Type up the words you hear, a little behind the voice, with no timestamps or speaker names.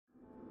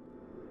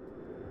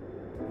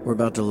We're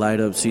about to light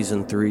up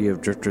Season 3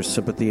 of Drifter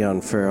Sympathy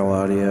on Feral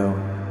Audio.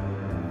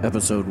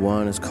 Episode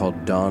 1 is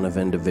called Dawn of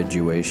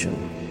Individuation,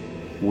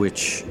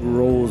 which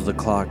rolls the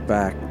clock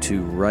back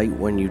to right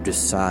when you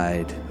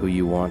decide who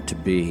you want to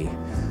be,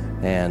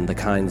 and the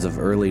kinds of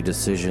early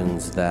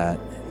decisions that,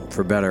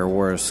 for better or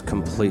worse,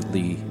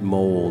 completely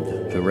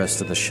mold the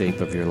rest of the shape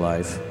of your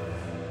life.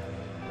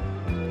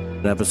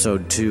 And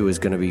Episode 2 is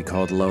going to be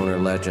called Loner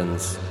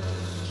Legends,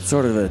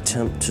 sort of an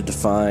attempt to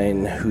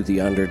define who the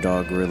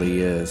underdog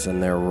really is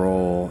and their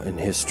role in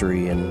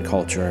history and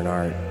culture and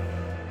art.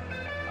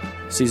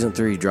 Season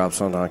 3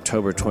 drops on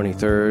October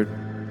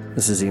 23rd.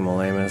 This is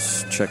Emil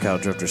Amos. Check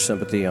out Drifter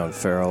Sympathy on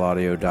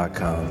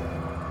feralaudio.com.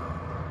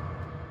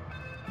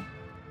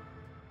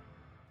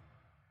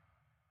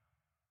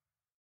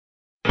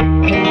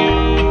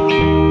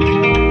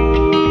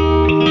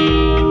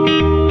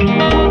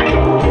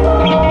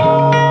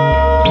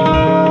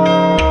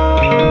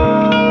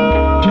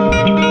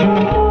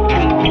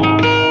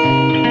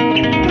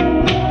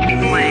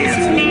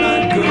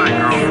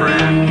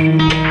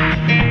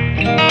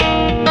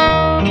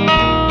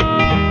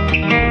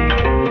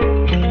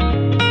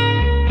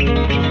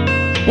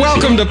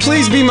 Welcome to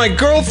Please Be My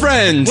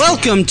Girlfriend.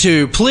 Welcome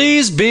to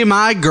Please Be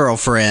My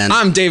Girlfriend.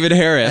 I'm David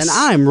Harris. And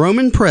I'm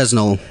Roman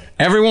Presnell.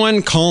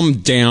 Everyone calm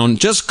down.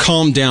 Just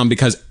calm down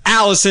because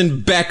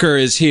Allison Becker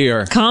is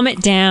here. Calm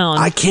it down.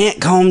 I can't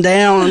calm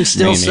down. I'm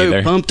still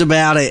so pumped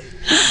about it.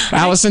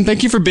 Allison,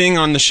 thank you for being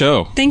on the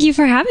show. Thank you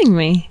for having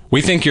me.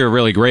 We think you're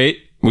really great.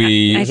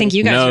 I think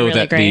you guys are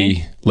really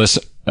great. What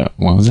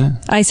was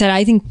that? I said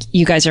I think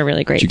you guys are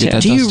really great, Did you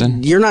get too. that,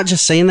 Dustin? You're not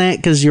just saying that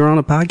because you're on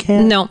a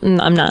podcast? No,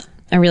 I'm not.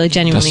 I really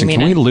genuinely Dustin, mean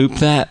can it. we loop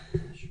that?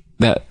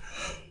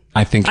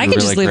 I think I you're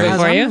could really just leave great. it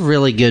for I'm you. in a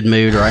really good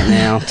mood right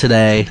now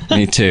today.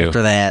 Me too.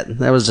 After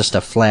that was just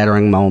a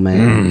flattering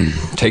moment.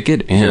 Take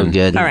it Feel in.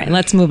 good. All right,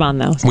 let's move on,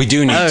 though. We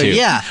do need to.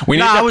 Yeah. We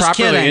need No, I to was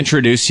properly kidding.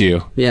 introduce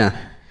you. Yeah.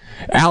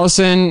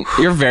 Allison,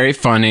 you're very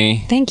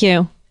funny. Thank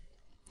you.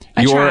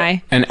 I You're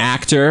try. an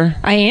actor,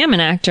 I am an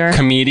actor.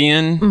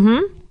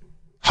 comedian,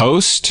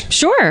 host.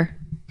 Sure.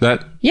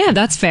 Yeah,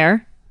 that's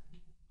fair.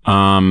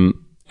 And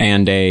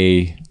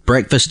a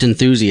Breakfast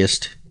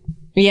enthusiast.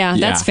 Yeah,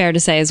 that's Yeah. fair to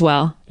say as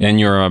well. and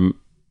you're a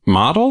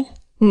model,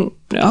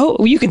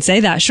 Oh, you could say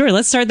that. Sure,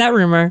 let's start that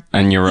rumor.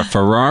 and you're a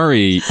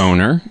Ferrari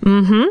owner.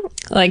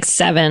 Like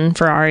 7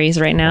 Ferraris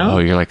right now. Oh,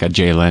 you're like a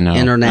Jay Leno.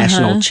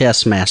 International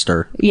chess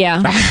master.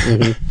 Yeah.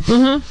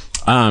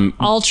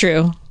 All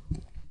true.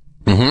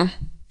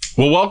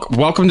 Well,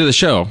 welcome to the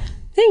show.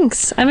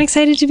 Thanks. I'm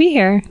excited to be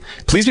here.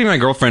 Please Be My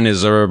Girlfriend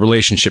is a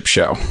relationship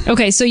show.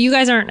 Okay, so you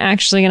guys aren't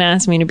actually going to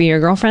ask me to be your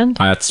girlfriend?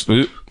 That's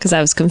Because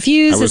I was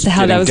confused I was as to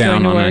how that was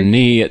getting going to down on a work.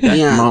 knee at that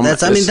Yeah, moment.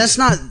 that's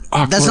not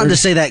to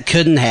say that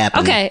couldn't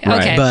happen. Okay,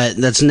 Right. okay. But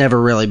that's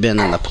never really been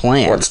in the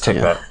plan. Let's take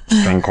that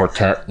string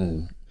quartet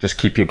and just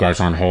keep you guys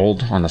on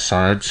hold on the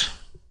sides.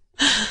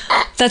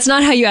 That's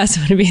not how you ask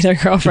someone to be their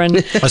girlfriend.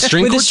 A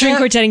string With quartet? a string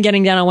quartet and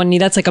getting down on one knee,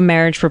 that's like a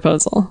marriage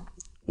proposal.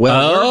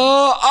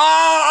 Well,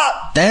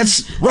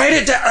 that's Write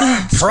it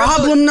down.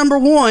 problem number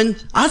one.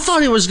 I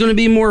thought it was going to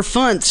be more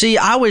fun. See,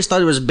 I always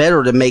thought it was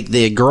better to make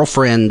the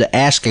girlfriend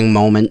asking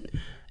moment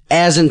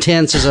as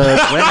intense as a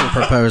wedding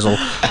proposal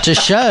to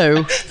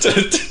show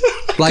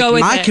like Go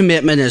with my it.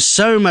 commitment is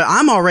so much.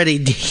 I'm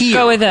already here.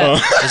 Go with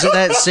it. Isn't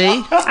that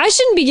see? I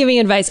shouldn't be giving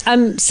advice.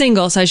 I'm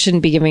single, so I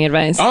shouldn't be giving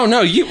advice. Oh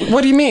no!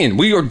 What do you mean?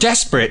 We are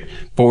desperate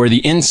for the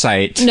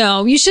insight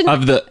No, you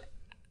shouldn't. of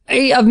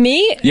Of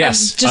me?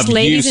 Yes, Of just of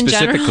ladies you in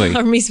specifically.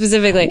 general? Or me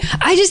specifically?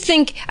 I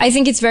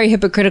think it's very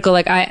hypocritical.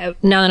 Like,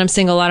 now that I'm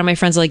single, a lot of my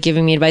friends are like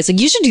giving me advice. Like,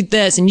 you should do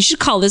this and you should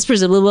call this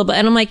person, blah, blah, blah.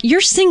 And I'm like, you're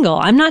single.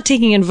 I'm not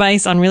taking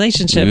advice on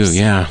relationships Ooh,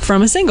 yeah.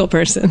 from a single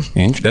person.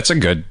 That's a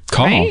good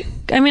call. Right?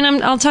 I mean,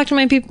 I'll talk to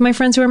my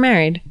friends who are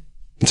married.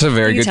 It's a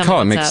very You good tell me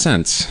call. It what's makes up.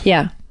 sense.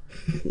 Yeah.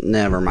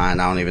 Never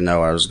mind. I don't even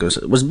know what I was going to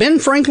say. Was Ben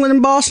Franklin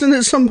in Boston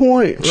at some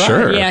point? Right.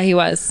 Sure. Yeah, he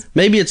was.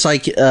 Maybe it's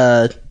like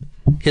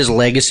his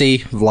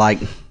legacy of like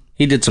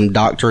he did some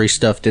doctory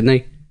stuff, didn't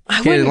he?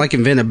 He had, like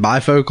invented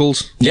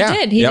bifocals. Yeah.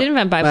 He did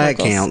invent bifocals. That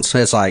counts.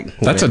 It's like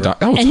That's whatever.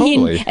 Oh, And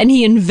totally.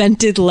 he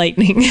invented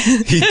lightning.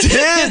 He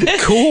did.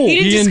 Cool. He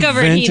didn't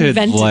discover it, he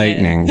invented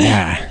lightning. it.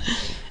 Yeah.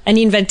 And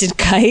he invented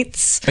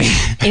kites.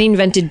 And he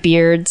invented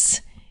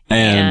beards.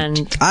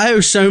 And I owe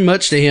so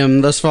much to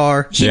him thus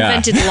far he Yeah.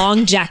 invented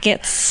long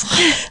jackets.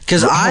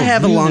 because I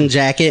have a long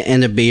jacket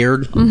and a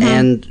beard,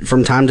 and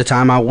from time to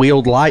time I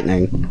wield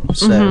lightning.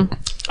 So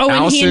Oh, and he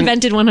Allison-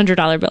 invented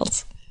 $100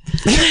 bills.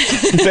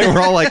 They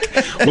were all like,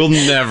 "We'll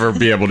never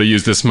be able to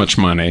use this much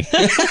money."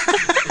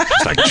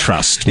 It's like,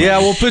 trust me. yeah,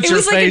 we'll put It your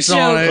was like a face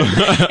on it.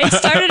 joke. It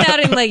started out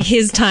in like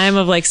his time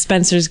of like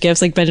Spencer's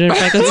Gifts, like Benjamin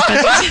Franklin's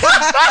Spencer's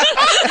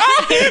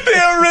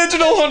The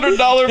original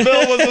 $100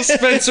 bill was a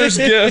Spencer's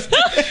gift.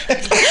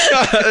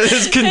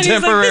 His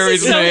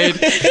contemporaries this is made.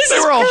 this They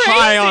is were all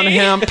high on crazy.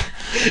 hemp.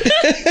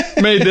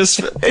 made this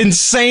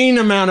insane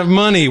amount of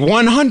money.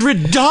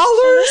 $100?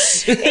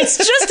 It's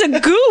just a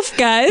goof,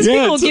 guys. Yeah,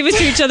 People it's give it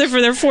to each other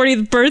for their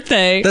 40th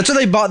birthday. That's where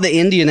they bought the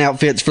Indian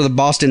outfits for the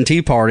Boston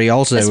Tea Party.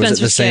 Also, was it the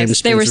Spencer's same?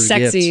 gifts. They were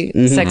Spencer's sexy,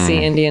 gifts? sexy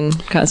Indian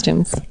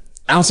costumes.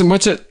 Allison,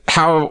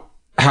 how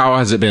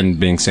has it been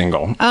being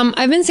single?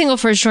 I've been single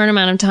for a short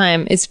amount of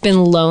time. It's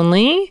been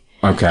lonely.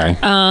 Okay.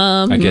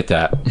 I get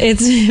that.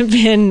 It's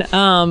been,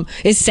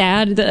 is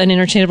sad an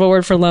interchangeable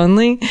word for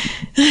lonely?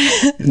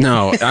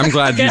 No, I'm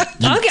glad you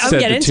I'll said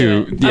get the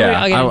into two. it.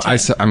 Yeah, I'll get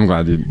into it. I'm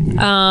glad you.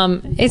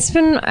 It's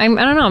been, I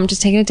don't know. I'm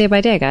just taking it day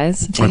by day,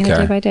 guys. I'm taking it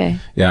day by day.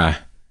 Yeah.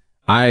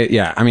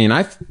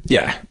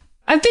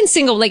 I've been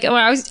single, like,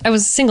 I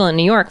was single in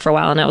New York for a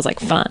while, and that was like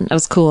fun. That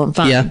was cool and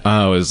fun.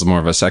 Yeah. It was more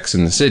of a Sex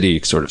in the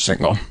City sort of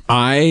single.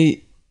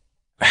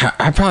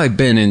 I've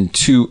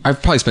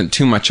probably spent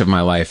too much of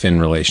my life in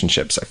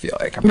relationships, I feel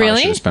like. I probably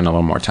Really? should have spent a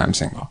little more time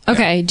single.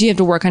 Okay. Do you have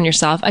to work on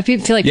yourself? I feel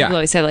like Yeah. people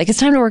always say, like, it's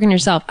time to work on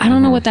yourself. I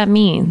don't know what that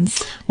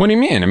means. What do you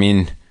mean?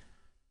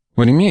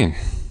 What do you mean?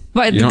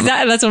 But don't-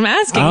 that's what I'm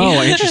asking.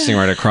 Oh, interesting.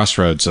 We're at a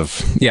crossroads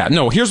of... Yeah,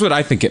 no, here's what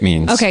I think it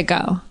means. Okay,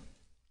 go.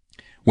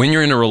 When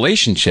you're in a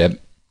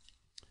relationship,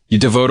 you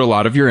devote a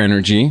lot of your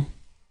energy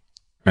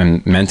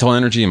and mental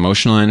energy,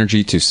 emotional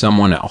energy to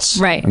someone else.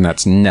 Right. And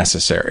that's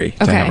necessary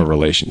to Okay. have a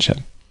relationship.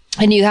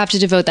 And you have to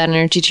devote that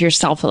energy to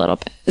yourself a little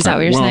bit. Is that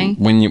what you're saying?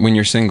 When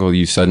you're single,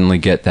 you suddenly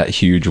get that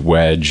huge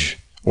wedge,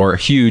 or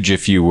huge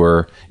if you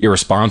were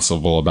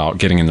irresponsible about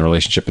getting in the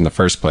relationship in the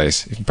first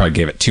place. If you probably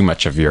gave it too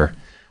much of your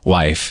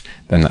life,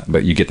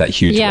 but you get that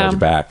huge wedge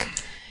back.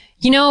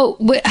 You know,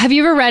 have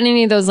you ever read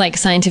any of those like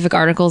scientific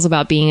articles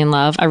about being in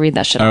love? I read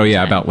that shit. Oh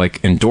yeah, about like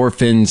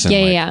endorphins.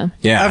 And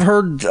Yeah.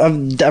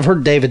 I've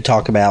heard David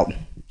talk about.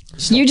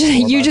 You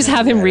just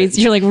have him read.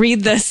 You're like,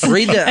 read this.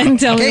 Read that and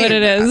tell me what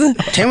it is.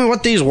 Tell me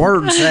what these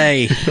words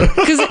say.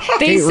 Because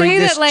they Can't say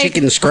read this that like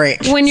chicken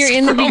scratch. when you're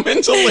in the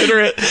Roman's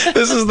illiterate.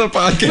 This is the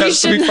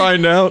podcast we should-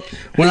 find out.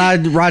 When I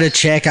write a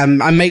check, I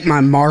make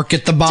my mark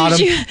at the bottom.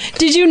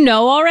 did you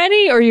know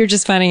already, or you're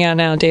just finding out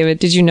now, David?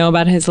 Did you know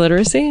about his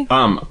literacy?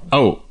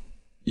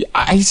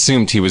 I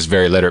assumed he was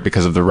very literate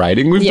because of the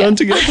writing we've done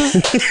together.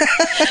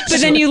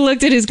 But then you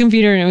looked at his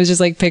computer and it was just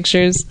like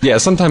pictures. Yeah,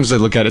 sometimes I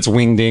look at its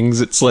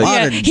wingdings. It's like,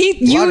 Lot of-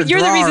 lot of You're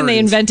the reason they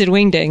drawings. invented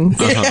wingdings.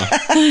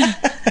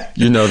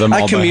 you know them all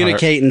I by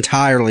communicate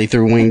entirely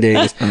through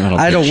wingdings. Little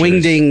I had a pictures.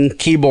 wingding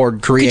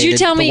keyboard created. Could you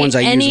tell the me ones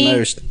I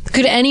use most.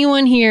 Could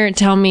anyone here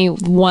tell me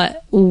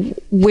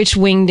which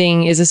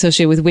wingding is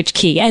associated with which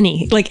key?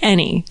 Any.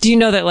 Do you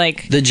know that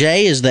like? The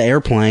J is the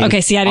airplane. Okay,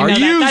 see, I didn't Are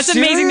know you that. That's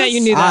amazing that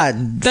you knew that. I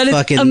That is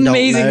fucking don't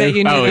amazing know. that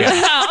you knew Oh,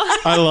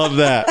 that. I love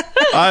that.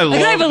 I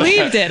love I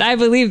believed it. I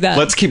believed that.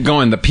 Let's keep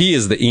going. The P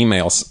is the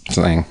email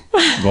thing.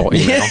 Well,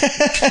 email.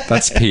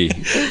 That's P.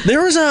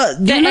 There was a.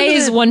 the A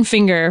is one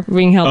finger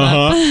being held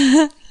up.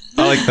 I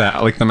like that.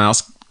 I like the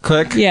mouse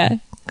click. Yeah.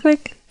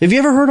 Click. Have you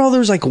ever heard all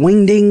those like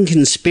wingding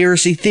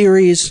conspiracy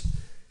theories?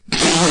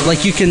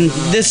 Like you can.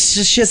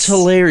 This shit's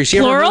hilarious.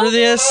 You ever Plural? heard of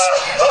this?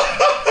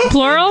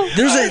 Plural?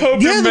 There's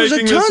you're there's a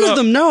making this ton up. of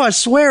them. No, I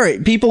swear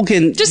it. People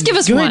can Just give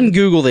us go ahead one. and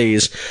Google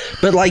these.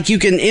 But like you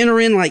can enter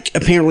in like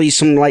apparently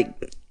some like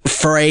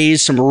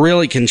phrase, some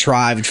really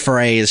contrived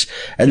phrase,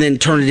 and then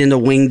turn it into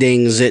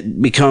wingdings.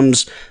 It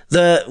becomes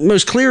the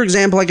most clear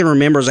example I can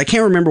remember is I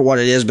can't remember what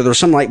it is, but there's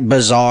some like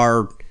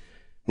bizarre,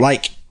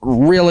 like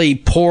really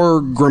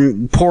poor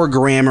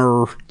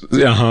grammar,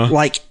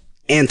 like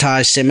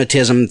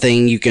anti-Semitism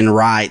thing you can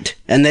write.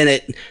 And then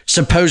it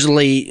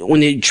supposedly,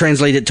 when you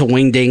translate it to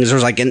wingdings,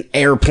 there's like an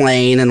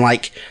airplane and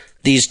like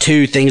these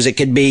two things that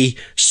could be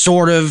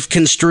sort of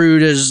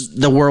construed as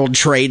the World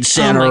Trade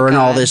Center and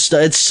all God. this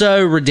stuff. It's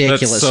so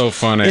ridiculous. That's so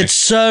funny. It's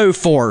so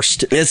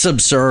forced. It's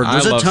absurd.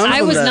 There's a love ton of I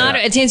them was that-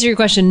 not, to answer your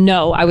question,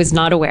 no, I was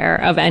not aware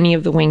of any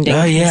of the wingding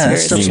Oh, yeah, that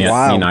conspiracies. stuff's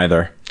wild. Me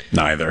neither.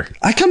 Neither.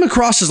 I come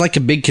across as like a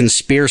big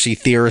conspiracy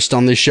theorist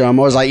on this show. I'm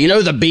always like, the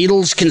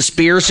Beatles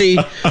conspiracy.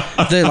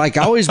 I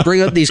always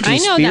bring up these I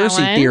know that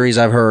conspiracy one. theories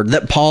I've heard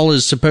that Paul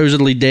is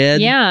supposedly dead.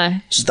 Yeah.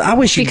 So I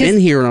wish you'd been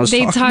here when I was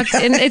they talking. talked,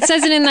 and it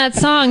says it in that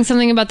song,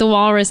 something about the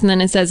walrus, and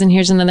then it says, and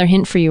here's another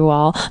hint for you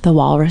all, the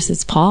walrus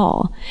is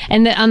Paul.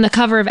 And on the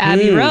cover of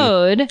Abbey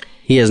Road,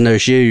 He has no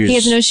shoes. he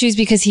has no shoes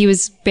because he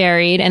was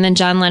buried, and then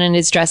John Lennon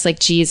is dressed like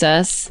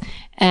Jesus,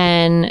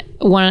 and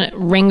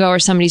Ringo or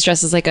somebody's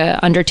dressed as like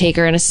a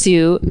undertaker in a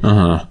suit.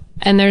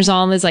 And there's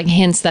all these like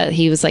hints that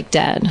he was like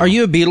dead. Are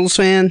you a Beatles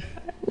fan?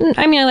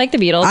 I mean, I like the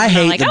Beatles. I and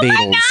I'm hate like, the "Oh my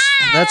Beatles.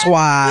 God!" That's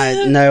why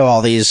I know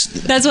all these.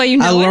 That's why you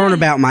know I learn it?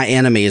 about my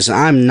enemies.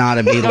 I'm not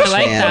a Beatles I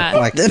like fan. that.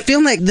 Like I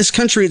feel like this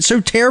country, it's so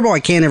terrible. I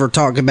can't ever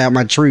talk about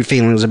my true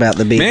feelings about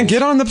the Beatles. Man,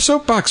 get on the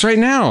soapbox right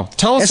now.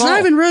 Tell us it's all. not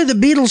even really the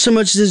Beatles so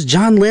much as it's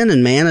John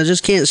Lennon, man. I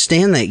just can't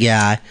stand that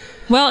guy.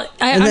 Well,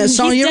 And that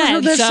song, he's you ever dead,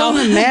 heard that so. song?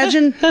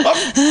 Imagine.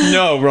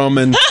 No,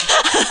 Roman.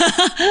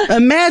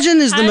 Imagine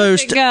is the How does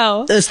most. it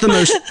go? It's the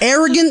most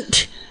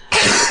arrogant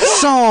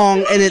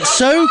song, and it's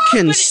so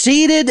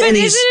conceited. But and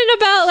isn't he's it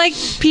about like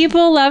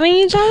people loving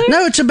each other?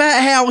 no, it's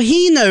about how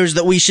he knows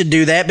that we should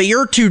do that, but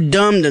you're too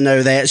dumb to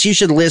know that, so you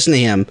should listen to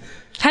him.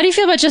 How do you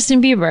feel about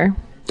Justin Bieber?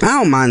 I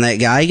don't mind that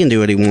guy. He can do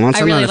what he wants.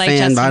 I I'm really not a like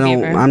fan, but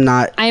Justin Bieber. I'm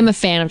not. I am a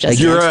fan of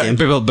Justin You're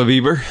Bieber. a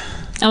believer.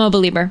 I'm a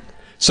believer.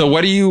 So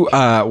what do you?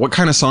 What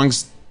kind of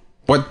songs?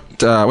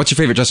 What's your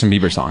favorite Justin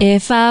Bieber song?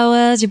 If I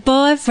was your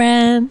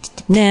boyfriend,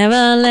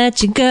 never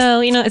let you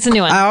go. You know, it's a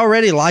new one. I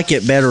already like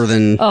it better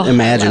than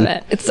Imagine. I love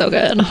it. It's so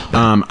good.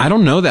 I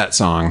don't know that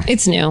song.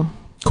 It's new.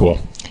 Cool.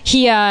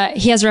 He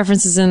has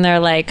references in there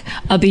like,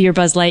 I'll be your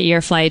Buzz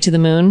Lightyear, fly you to the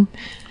moon.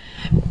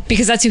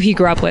 Because that's who he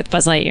grew up with,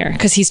 Buzz Lightyear.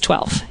 Because he's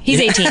 12. He's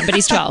 18, but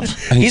he's 12.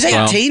 He's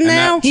Well, 18 and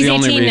now? that's He's the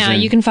only 18 now.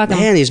 reason- You can fuck him.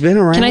 Man, he's been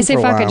around. Can I say for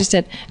a fuck? while. I just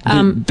did.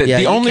 Yeah,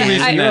 the you only can.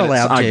 reason You're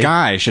allowed that a to.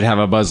 guy should have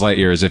a Buzz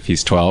Lightyear is if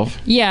he's 12.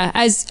 Yeah,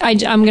 as I'm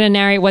going to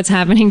narrate what's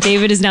happening.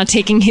 David is now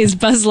taking his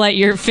Buzz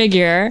Lightyear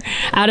figure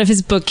out of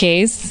his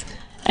bookcase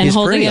and He's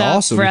holding pretty it up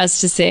awesome. for us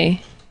to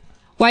see.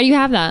 Why do you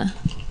have that?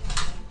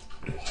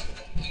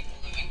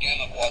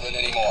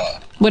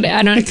 What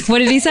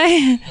did he say?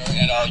 You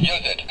know, use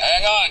it.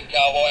 Hang on,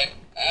 cowboy.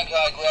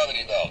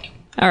 Anti-gravity belt.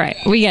 All right,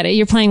 we get it.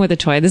 You're playing with a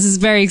toy. This is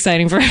very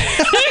exciting for.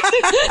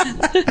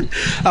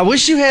 I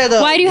wish you had.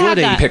 Why do you have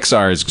Woody. that?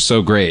 Pixar is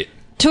so great.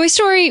 Toy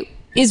Story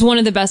is one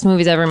of the best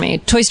movies ever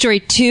made. Toy Story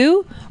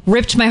 2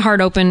 ripped my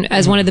heart open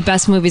as one of the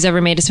best movies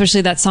ever made,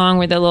 especially that song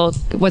where the little,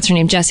 what's her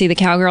name, Jessie, the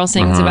cowgirl,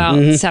 sings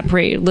about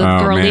separate the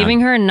girl man.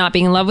 leaving her and not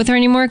being in love with her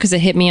anymore because it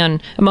hit me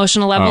on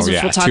emotional levels, which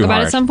yeah, we'll talk too about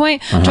hard. at some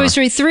point. Toy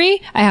Story 3,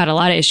 I had a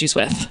lot of issues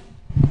with.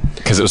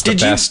 Because it was the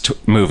best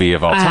movie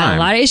of all I had a time.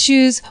 lot of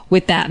issues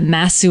with that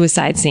mass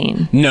suicide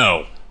scene.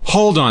 No.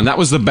 Hold on. That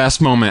was the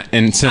best moment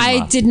in cinema.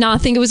 I did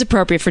not think it was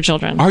appropriate for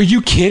children. Are you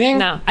kidding?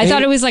 No, I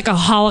thought it was like a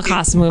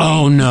Holocaust movie.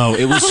 Oh no,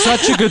 it was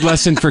such a good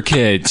lesson for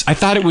kids. I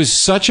thought it was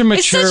such a It's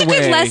mature such a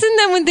way. good lesson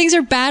that when things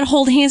are bad,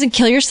 hold hands and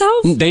kill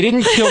yourself. They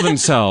didn't kill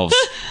themselves.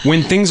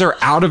 When things are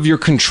out of your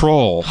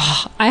control,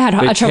 I had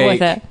They trouble with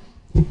take- it.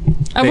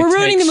 We're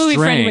ruining the movie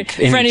for strength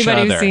in each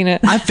anybody who's other. seen it.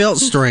 I felt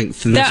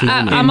strength in this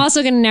moment. I'm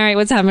also going to narrate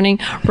what's happening.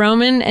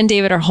 Roman and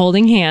David are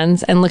holding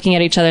hands and looking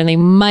at each other, and they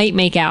might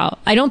make out.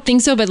 I don't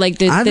think so, but like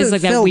there's I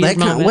like that felt weird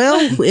moment.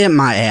 well, it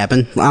might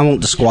happen. I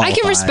won't disqualify. I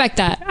can respect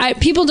that.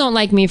 People don't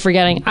like me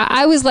forgetting.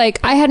 I was like,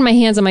 I had my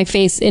hands on my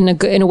face in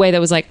a way that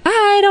was like,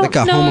 I don't Like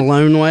a know. Home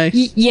Alone way.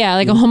 Yeah,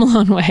 like a Home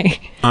Alone way.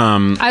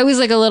 I was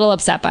like a little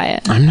upset by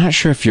it. I'm not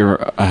sure if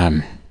you're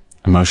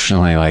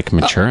emotionally like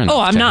mature enough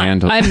Oh, I'm to not.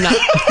 handle. I'm not.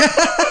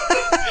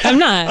 I'm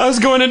not. I was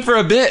going in for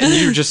a bit, and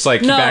you just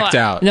like No, backed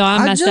out. No,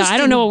 I'm I messed up. just I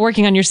don't know what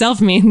working on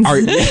yourself means.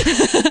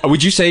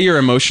 Would you say you're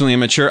emotionally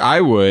immature? I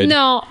would.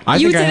 No, I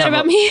you would think say I that have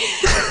about me.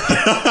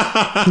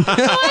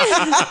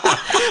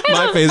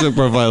 My Facebook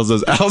profile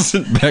says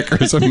Allison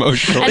Becker's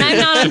emotionally. And I'm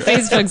not on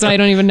Facebook, so I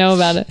don't even know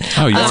about it.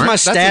 Oh, you That's aren't? my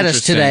status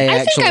interesting. today. I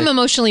Actually, think I'm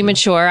emotionally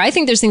mature. I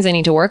think there's things I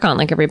need to work on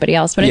like everybody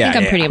else, but I Yeah, think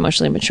I'm yeah. pretty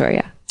emotionally mature,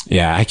 yeah.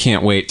 Yeah, I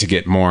can't wait to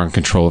get more in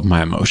control of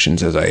my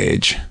emotions as I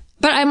age.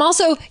 But I'm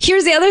also,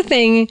 here's the other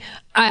thing.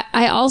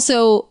 I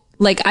also,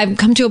 like, I've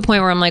come to a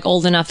point where I'm like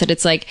old enough that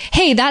it's like,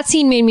 hey, that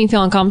scene made me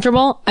feel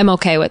uncomfortable. I'm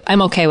okay with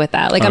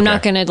that. Like, I'm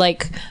not Okay. gonna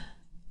like,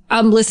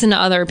 I'm listening to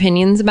other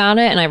opinions about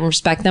it and I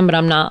respect them, but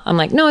I'm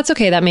like, no, it's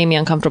okay. That made me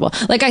uncomfortable.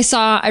 Like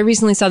I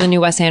recently saw the new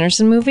Wes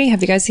Anderson movie.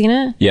 Have you guys seen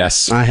it?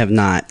 Yes. I have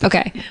not.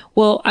 Okay.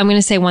 Well, I'm going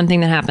to say one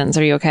thing that happens.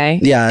 Are you okay?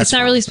 Yeah, that's It's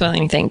not really spoiling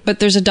anything, but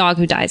there's a dog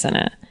who dies in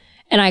it.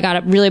 And I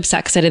got really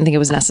upset because I didn't think it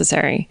was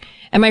necessary.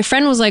 And my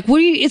friend was like,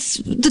 it's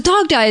the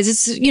dog dies.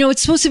 It's,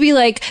 it's supposed to be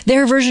like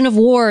their version of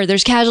war.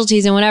 There's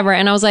casualties and whatever.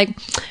 And I was like,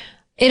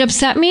 it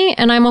upset me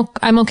and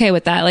I'm okay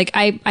with that. Like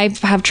I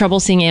have trouble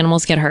seeing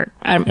animals get hurt.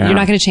 You're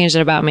not going to change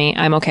that about me.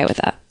 I'm okay with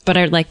that. But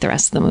I like the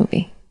rest of the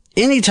movie.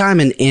 Anytime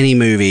in any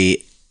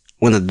movie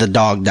when the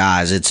dog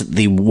dies, it's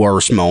the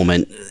worst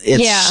moment.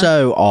 It's Yeah.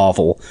 so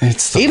awful. Even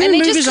And they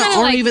just movies that kinda,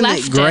 aren't like, even that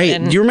left it great.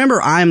 and- Do you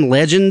remember I'm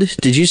Legend?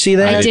 Did you see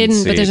that? I didn't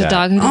didn't, but see there's a that.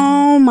 dog who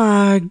Oh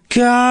my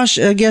gosh.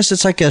 I guess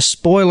it's like a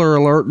spoiler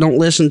alert. Don't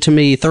listen to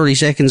me 30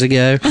 seconds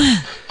ago.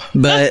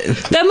 But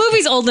that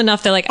movie's old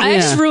enough that like I Yeah.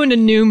 just ruined a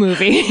new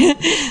movie.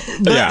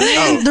 Yeah.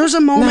 Oh. there's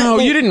a moment. No,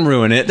 you didn't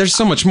ruin it. There's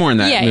so much more in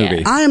that Yeah, yeah.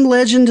 movie. I Am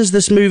Legend is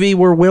this movie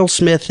where Will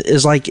Smith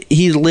is like,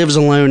 he lives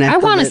alone after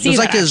want to it. see It's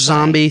that, like a actually.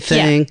 zombie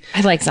thing. Yeah,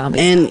 I like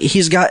zombies.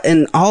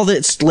 And all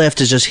that's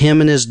left is just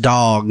him and his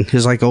dog,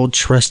 his like old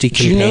trusty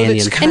you know companion.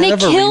 that's And kind they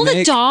of a kill the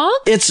remake? dog?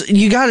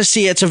 You got to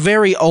see, it's a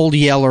very old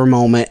Yeller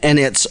moment, and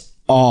it's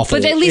awful.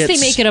 But at least they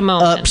It's make it a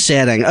moment.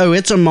 Upsetting. Oh,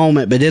 it's a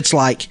moment, but it's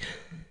like,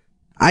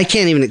 I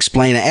can't even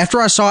explain it. After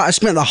I saw it, I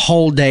spent the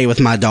whole day with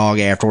my dog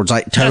afterwards.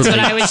 Like, totally. what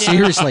I would do.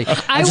 Seriously.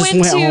 I just went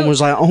went to- home and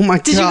was like, oh my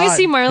God. Did you guys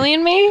see Marley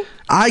and Me?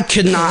 I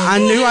could not. I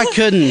knew I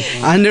couldn't.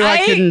 I knew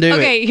I couldn't do it.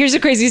 Okay, here's a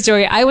crazy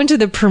story. I went to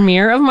the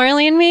premiere of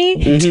Marley and Me,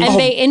 Mm-hmm. and Oh.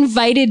 they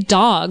invited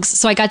dogs.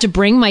 So I got to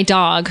bring my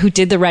dog, who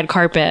did the red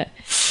carpet,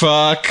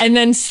 Fuck. and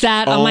then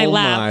sat on my Oh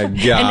lap. my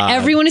God. And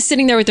everyone is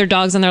sitting there with their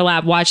dogs on their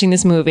lap watching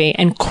this movie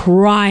and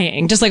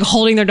crying, just like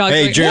holding their dogs.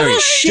 Hey like, Jerry,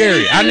 "Ah!"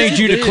 Jerry, I need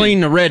you to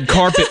clean the red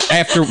carpet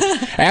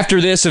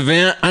after this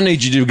event. I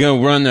need you to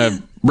go run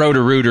the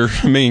Roto-Rooter.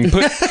 I mean,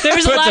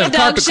 There's a lot of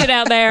dog shit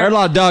out there. There's a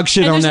lot of dog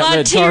shit And on there's a that lot red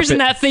of tears carpet. in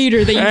that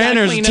theater that you and gotta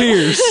there's clean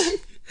tears.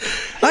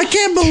 up. I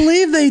can't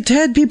believe they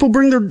had people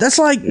bring their. That's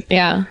like,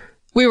 Yeah.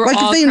 We were Like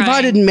all if they crying.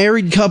 invited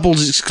married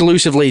couples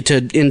exclusively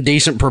to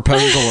Indecent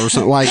Proposal or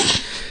something like.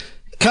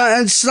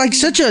 It's like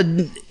such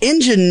a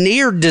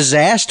engineered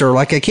disaster.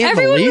 Like I can't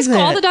Everyone believe was that.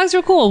 cool. All the dogs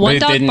were cool. One They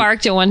dog didn't-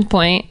 barked at one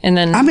point, and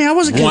then I mean, I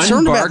wasn't One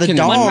concerned about bark the and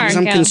one dogs. bark,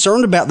 I'm yeah.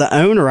 concerned about the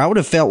owner. I would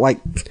have felt like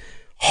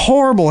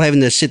horrible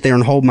having to sit there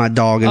and hold my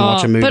dog and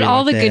watch a movie. but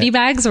all like the that. goodie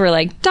bags were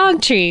like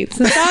dog treats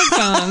and dog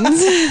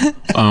bones.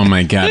 Oh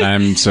my god,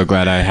 I'm so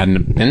glad I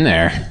hadn't been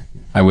there.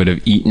 I would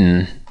have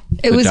eaten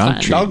It the was dog fun.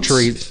 treats. Dog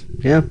treats.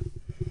 Yeah.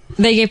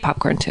 They gave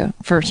popcorn too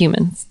for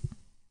humans.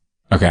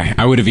 Okay,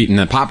 I would have eaten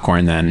the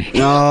popcorn then.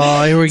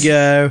 Oh, here we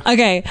go.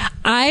 Okay,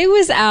 I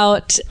was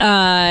out.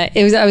 I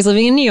was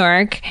living in New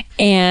York,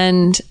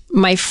 and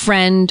my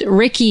friend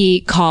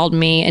Ricky called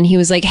me, and he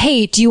was like,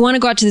 "Hey, do you want to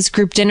go out to this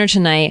group dinner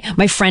tonight?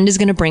 My friend is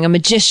going to bring a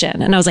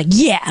magician." And I was like,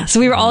 "Yeah!" So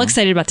we were all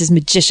excited about this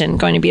magician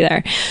going to be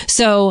there.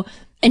 So.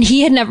 And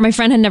my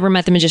friend had never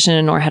met the magician,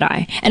 and nor had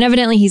I. And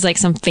evidently he's like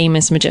some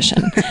famous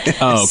magician.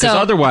 Oh, because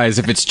otherwise,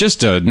 if it's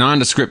just a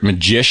nondescript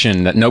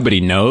magician that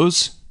nobody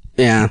knows,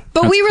 Yeah.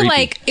 But we were creepy.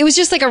 like, it was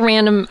just like a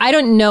random, I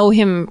don't know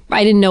him.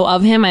 I didn't know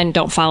of him. I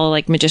don't follow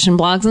like magician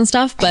blogs and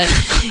stuff, but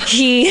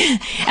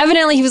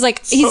evidently he was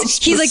like,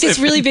 he's like this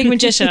really big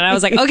magician. And I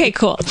was like, okay,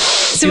 cool.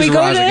 So He's we go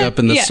rising to, up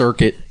in the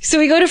circuit. So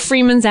we go to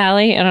Freeman's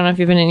Alley. I don't know if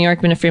you've been in New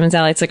York, been to Freeman's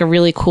Alley. It's like a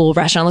really cool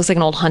restaurant. It looks like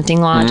an old hunting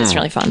lodge. It's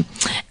really fun.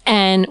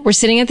 And we're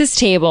sitting at this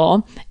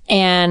table,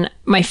 and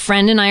my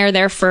friend and I are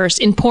there first.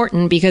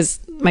 Important because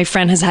my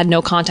friend has had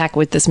no contact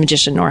with this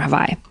magician, nor have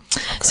I.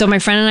 So my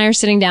friend and I are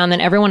sitting down,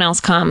 then everyone else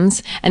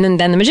comes, and then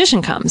the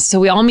magician comes. So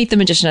we all meet the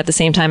magician at the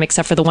same time,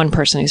 except for the one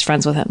person who's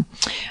friends with him.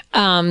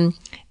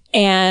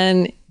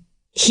 And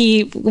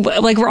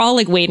we're all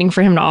like waiting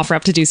for him to offer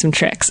up to do some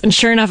tricks. And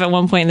sure enough, at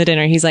one point in the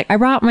dinner, he's like, "I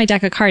brought my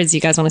deck of cards.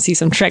 You guys want to see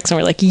some tricks?" And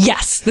we're like,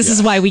 "Yes, this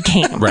is why we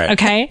came." Right.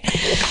 Okay.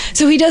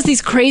 So he does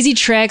these crazy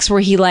tricks where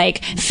he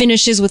like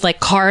finishes with like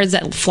cards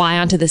that fly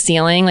onto the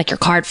ceiling. Like your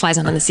card flies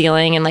onto the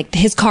ceiling, and like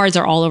his cards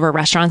are all over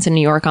restaurants in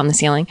New York on the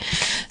ceiling.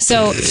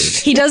 So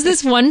he does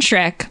this one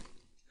trick.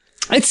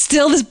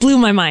 This blew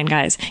my mind,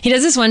 guys. He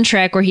does this one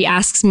trick where he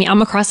asks me, I'm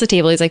across the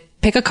table. He's like,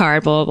 pick a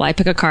card, blah, blah, blah. I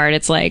pick a card.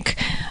 It's like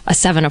a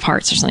 7 of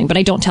hearts or something, but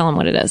I don't tell him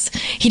what it is.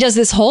 He does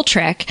this whole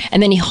trick,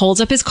 and then he holds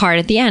up his card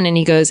at the end and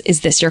he goes,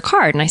 "Is this your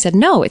card?" And I said,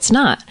 "No, it's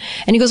not."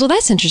 And he goes, "Well,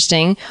 that's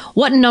interesting.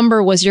 What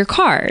number was your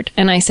card?"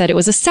 And I said, "It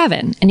was a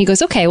 7. And he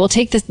goes, "Okay, we'll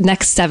take the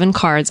next 7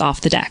 cards off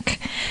the deck."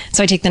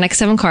 So I take the next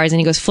 7 cards, and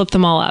he goes, "Flip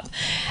them all up."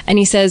 And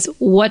he says,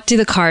 "What do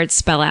the cards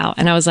spell out?"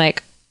 And I was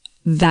like,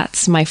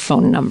 "That's my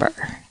phone number."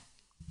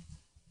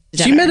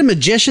 So you met a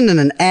magician in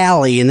an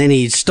alley, and then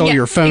he stole Yeah,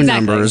 your phone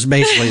exactly. number. Is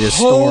basically the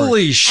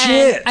story. And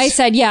shit! I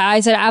said,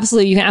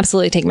 absolutely. You can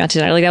absolutely take me out to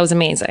dinner. Like, that was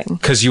amazing.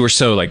 Because you were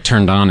so like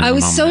turned on. In I the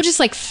was moment. so just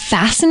like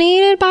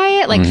fascinated by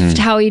it, like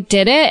how he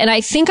did it. And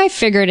I think I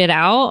figured it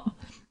out.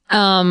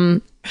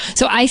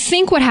 So I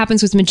think what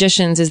happens with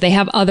magicians is they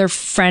have other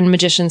friend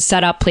magicians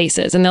set up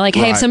places, and they're like,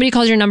 "Hey, if somebody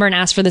calls your number and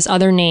asks for this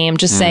other name,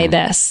 just say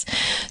this."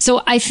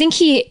 So I think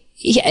he,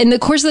 in the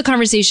course of the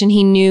conversation,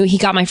 he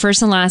got my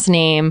first and last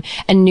name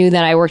and knew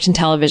that I worked in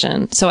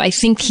television. So I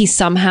think he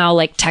somehow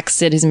like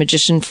texted his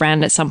magician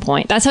friend at some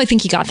point. That's how I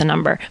think he got the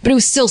number, but it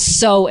was still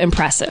so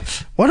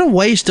impressive. What a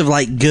waste of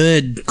like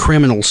good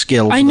criminal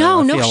skills. I know,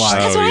 though, no feel shit. like.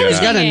 That's what I was He's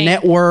got a thinking.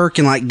 network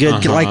and like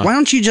good. Like, why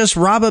don't you just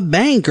rob a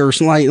bank or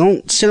something? Like,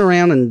 don't sit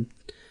around and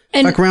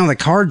fuck around with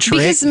a card trick.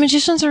 Because the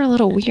magicians are a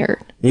little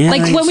weird. Yeah,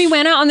 like when we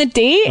went out on the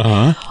date, he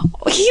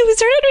was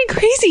started to be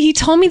crazy. He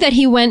told me that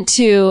he went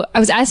to, I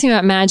was asking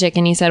about magic,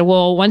 and he said,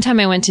 "Well, one time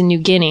I went to New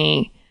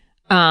Guinea,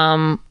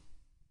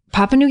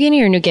 Papua New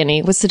Guinea or New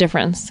Guinea? What's the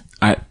difference?"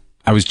 I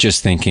was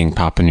just thinking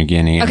Papua New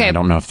Guinea. And Okay. I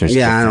don't know if there's.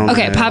 Yeah, I don't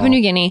Okay, know. Papua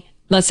New Guinea.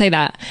 Let's say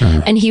that.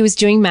 And he was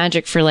doing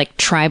magic for like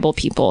tribal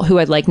people who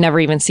had like never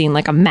even seen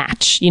like a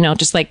match,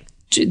 just like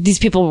these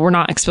people were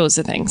not exposed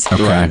to things.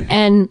 Okay.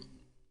 And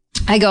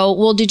I go,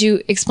 "Well, did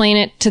you explain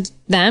it to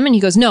them?" And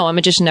he goes, "No, a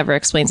magician never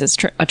explains a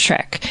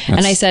trick."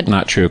 And I said,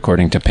 Not true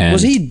according to Penn.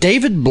 Was he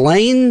David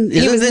Blaine?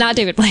 he was not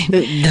David Blaine.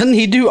 Doesn't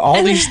he do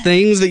all these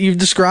things that you've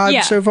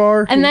described so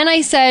far? And then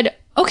I said,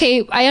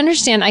 "Okay, I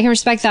understand. I can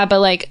respect that.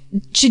 But like,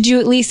 should you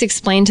at least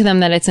explain to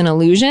them that it's an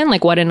illusion?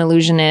 Like what an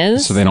illusion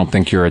is?" So they don't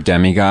think you're a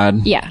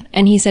demigod? Yeah.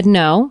 And he said,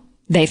 "No,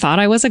 they thought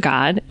I was a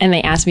god, and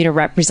they asked me to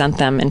represent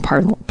them in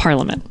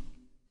Parliament."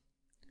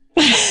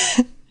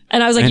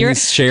 And I was like, And you're he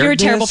shared a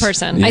terrible this?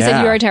 person. I said,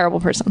 Yeah. "You're a terrible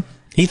person."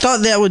 he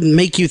thought that would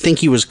make you think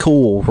he was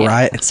cool,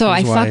 right? So I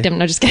That's why. fucked him.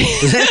 No, just kidding.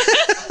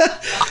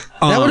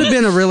 That would have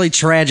been a really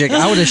tragic.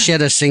 I would have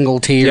shed a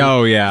single tear.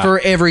 Oh, yeah. For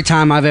every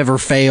time I've ever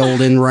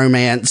failed in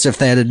romance, if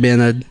that had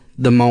been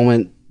the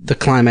moment the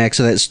climax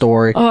of that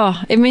story.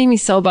 Oh, it made me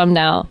so bummed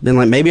out. Then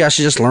like maybe I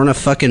should just learn a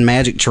fucking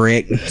magic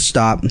trick.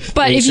 Stop.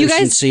 But being if you so guys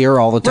sincere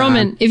all the time.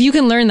 Roman, if you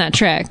can learn that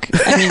trick,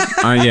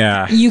 I mean,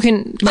 Yeah. you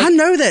can. I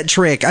know that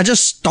trick. I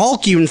just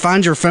stalk you and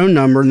find your phone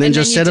number and then And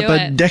just then set you up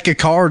do a it. deck of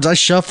cards. I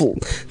shuffle.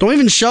 Don't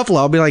even shuffle.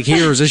 I'll be like,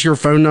 here, is this your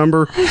phone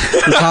number?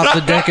 And pop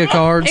the deck of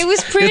cards. It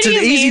was pretty It's an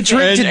easy amazing.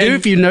 trick to do And-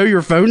 if you know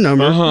your phone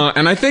number.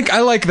 And I think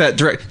I like that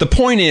direct. The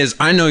point is,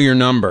 I know your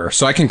number,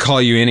 so I can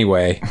call you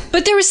anyway.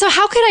 But there was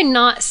how could I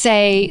not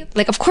say,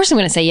 like, of course I'm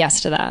going to say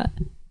yes to that.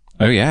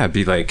 Oh yeah, it'd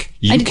be like,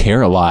 you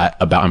care a lot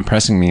about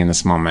impressing me in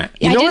this moment.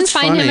 I know didn't what's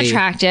find him funny?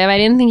 attractive. I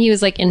didn't think he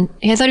was like,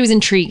 I thought he was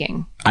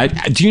intriguing.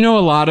 Do you know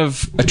a lot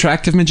of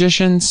attractive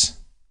magicians?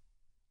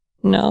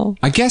 No.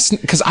 I guess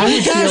because I would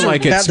You guys feel are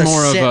like about it's to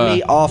more of set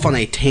me a. off on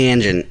a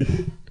tangent.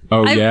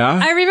 Oh I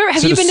remember,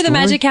 have you been to the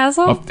Magic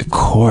Castle? Of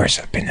course,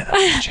 I've been to the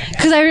Magic.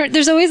 Because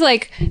there's always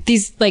like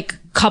these like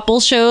couple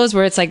shows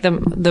where it's like the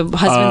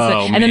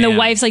husband's and then the man.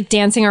 wife's like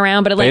dancing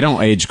around, but like They don't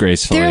age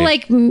gracefully.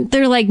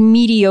 they're like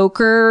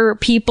mediocre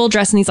people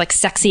dressed in these like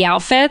sexy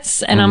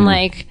outfits, and I'm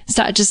like,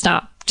 stop.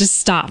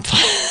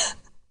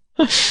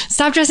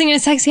 Stop dressing in a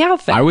sexy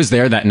outfit. I was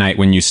there that night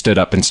when you stood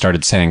up and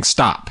started saying,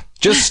 "Stop,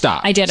 just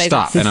stop." I did.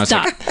 Stop. And I was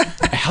Stop.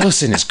 like,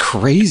 Allison is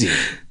crazy.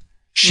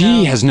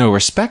 She has no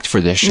respect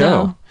for this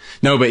show.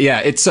 No, but yeah,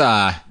 it's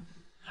I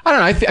don't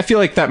know. I feel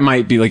like that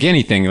might be like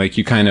anything. Like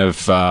you kind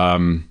of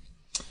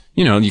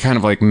you kind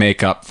of like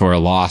make up for a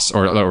loss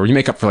or you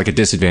make up for like a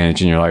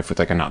disadvantage in your life with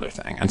like another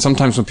thing. And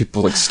sometimes when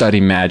people like study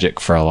magic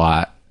for a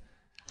lot,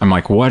 I'm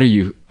like, what are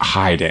you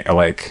hiding?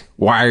 Like,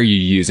 why are you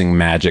using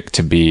magic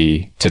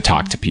to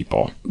talk to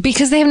people?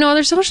 because they have no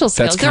other social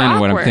skills. That's They're kinda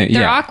what I'm awkward. thinking,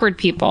 They're yeah. awkward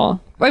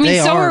people. I mean, They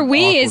so are are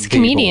we awkward as people.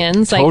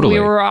 comedians. Like Totally. we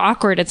were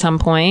awkward at some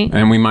point.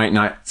 And we might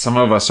not, some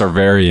of us are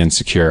very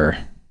insecure.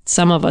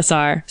 Some of us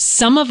are.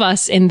 Some of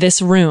us in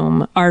this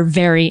room are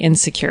very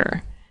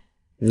insecure.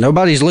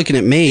 Nobody's looking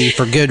at me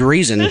for good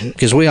reason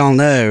because we all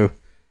know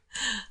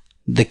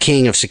the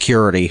king of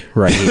security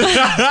right here.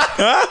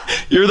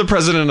 You're the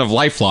president of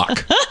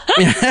LifeLock.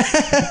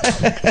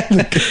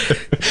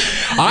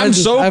 I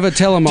have a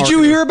telemarketer. Did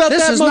you hear about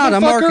This that is not a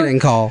motherfucker? marketing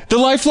call. The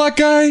LifeLock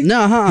guy?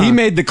 No, He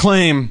made the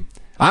claim.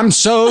 I'm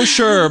so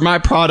sure my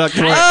product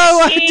works.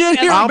 Oh, I did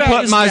hear I'll about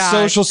put this my guy.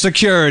 social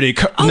security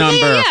number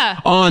yeah.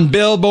 on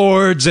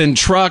billboards and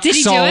trucks Did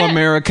he do all it?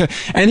 America.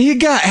 And he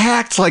got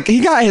hacked. Like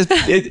he got his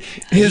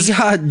He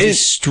got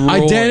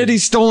destroyed. identity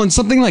stolen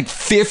something like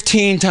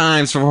 15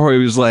 times before he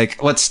was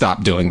like, let's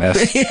stop doing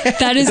this.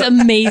 That is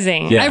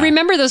amazing. Yeah. I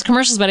remember those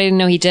commercials, but I didn't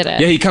know he did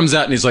it. Yeah, he comes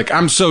out and he's like,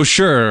 I'm so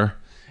sure.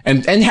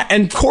 And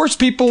of course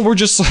people were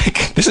just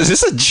like, is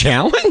this a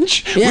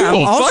challenge? Yeah, we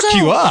will also, fuck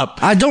you up.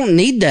 I don't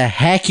need to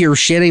hack your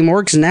shit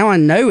anymore because now I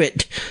know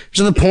it.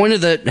 So the point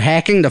of the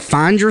hacking to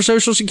find your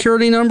social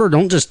security number,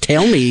 don't just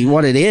tell me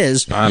what it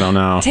is. I don't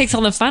know. Takes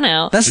all the fun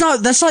out.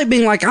 That's like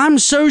being like, I'm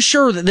so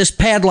sure that this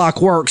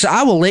padlock works.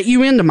 I will let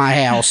you into my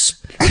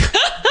house.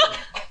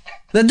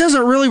 That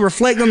doesn't really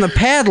reflect on the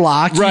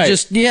padlock. Right. You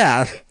just,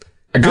 yeah.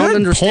 A I don't good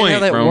understand point, how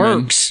that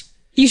Roman. works.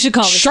 You should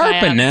call this Sharp guy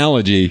up.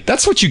 analogy.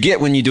 That's what you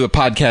get when you do a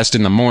podcast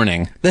in the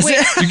morning. That's it.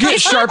 You get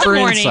It's not the sharper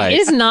morning. insight. It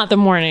is not the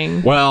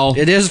morning. Well,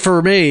 It is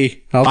for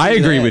me. I'll I tell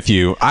you agree that. with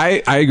you.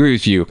 I agree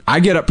with you. I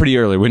get up pretty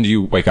early. When do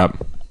you wake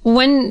up?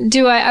 When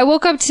do I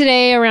woke up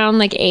today around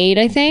like 8,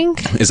 I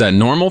think. Is that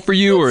normal for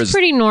you, or It's is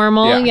pretty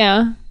normal.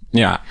 Yeah.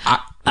 Yeah.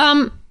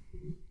 yeah?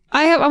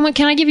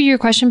 Can I give you your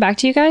question back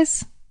to you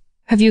guys?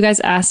 Have you guys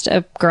asked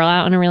a girl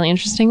out in a really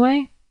interesting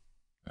way?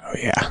 Oh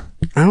yeah.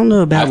 I don't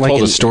know about I've like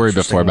told an a story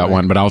before about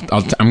one, but I'm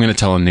going to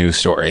tell a new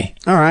story.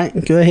 All right,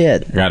 go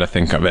ahead. I got to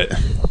think of it.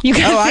 You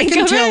gotta Oh, I think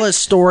can of tell it? a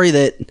story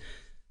that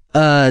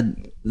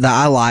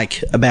I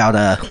like about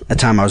a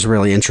time I was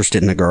really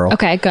interested in a girl.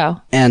 Okay, go.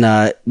 And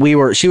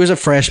she was a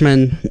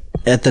freshman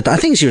I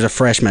think she was a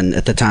freshman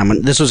at the time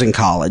when this was in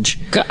college.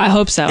 I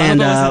hope so. I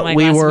And hope it wasn't like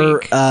we last were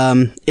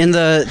week. in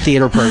the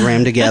theater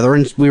program together,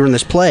 and we were in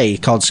this play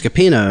called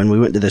Scapino, and we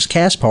went to this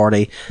cast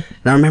party.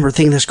 And I remember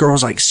thinking this girl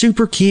was like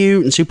super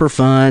cute and super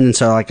fun, and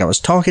so like I was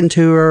talking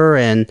to her,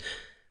 and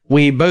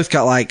we both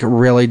got like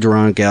really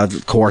drunk.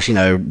 Of course,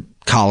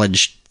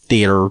 college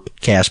theater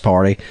cast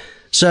party.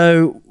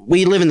 So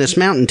we live in this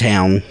mountain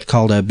town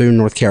called Boone,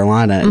 North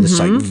Carolina, and it's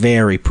like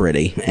very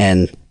pretty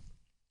and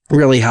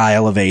really high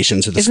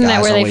elevation. So the Isn't that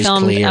sky's where they always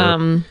filmed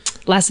clear.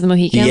 Last of the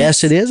Mohicans?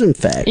 Yes, it is. In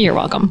fact, You're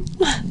welcome.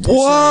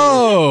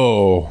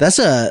 Whoa. that's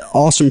a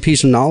awesome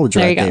piece of knowledge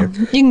There right you go.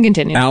 there. You can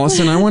continue.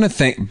 Allison, I want to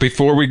thank,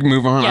 before we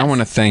move on, I Yes.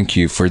 want to thank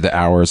you for the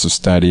hours of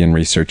study and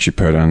research you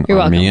put on You're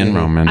me welcome. and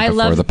Roman I before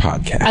love the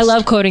podcast. I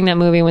love quoting that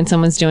movie when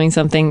someone's doing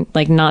something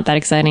like not that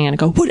exciting and I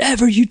go,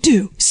 whatever you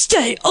do,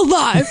 stay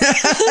alive.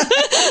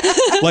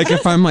 like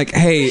if I'm like,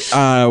 hey,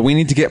 we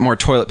need to get more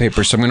toilet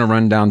paper, so I'm going to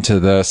run down to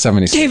the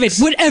 76. David,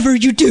 whatever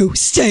you do,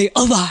 stay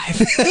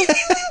alive.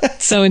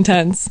 So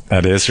intense.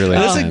 That is really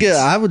That's a good.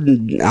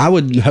 I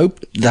would hope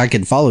that I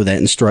could follow that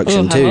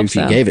instruction Oh, I too hope if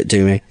you so. gave it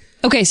to me.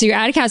 Okay, so you're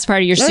at a cast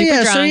party. You're super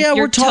drunk. So yeah,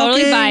 you're we're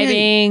talking, totally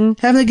vibing.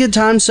 having a good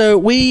time. So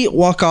we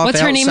walk off.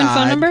 What's her name and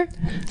phone number?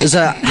 Is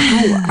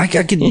I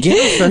could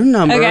get her phone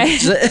number. Okay.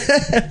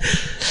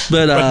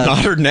 but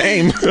Not her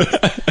name.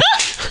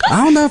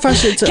 I don't know if I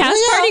should. Cast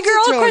party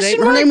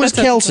girl? Her name was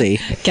Kelsey.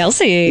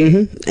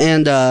 Kelsey.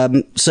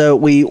 And so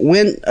we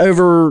went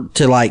over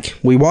to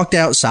we walked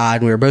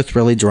outside. We were both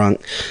really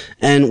drunk,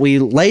 and we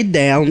laid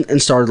down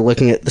and started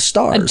looking at the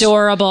stars.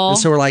 Adorable. And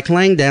so we're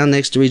laying down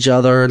next to each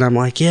other, and I'm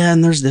like, yeah,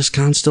 and there's this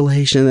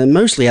constellation. And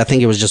mostly I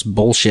think it was just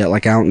bullshit. I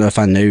don't know if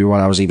I knew what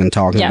I was even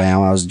talking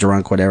about. I was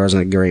drunk, whatever. I was in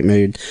a great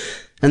mood.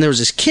 And there was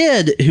this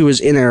kid who was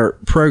in our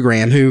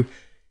program who,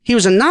 he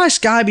was a nice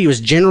guy, but he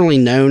was generally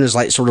known as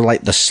sort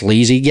of the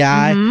sleazy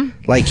guy.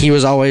 Mm-hmm. He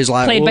was always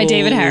played by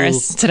David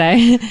Harris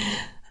today.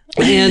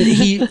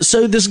 And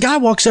so this guy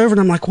walks over, and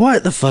I'm like,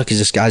 what the fuck is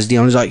this guy's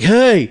deal? And he's like,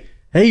 hey,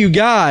 you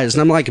guys.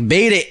 And I'm like,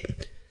 beat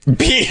it.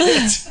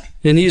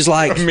 And he's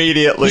like,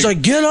 immediately. He's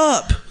like, get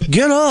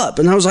up.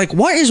 And I was like,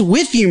 what is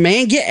with you,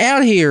 man? Get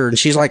out of here. And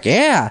she's like,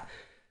 yeah.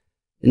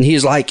 And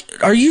he's like,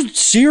 are you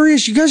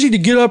serious? You guys need to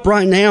get up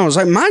right now. I was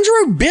like, mind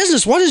your own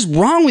business. What is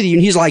wrong with you?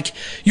 And he's like,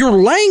 you're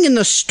laying in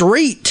the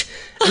street.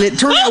 And it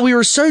turned out we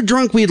were so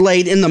drunk we'd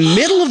laid in the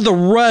middle of the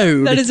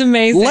road. That is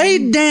amazing.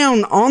 Laid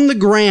down on the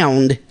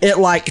ground at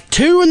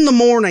 2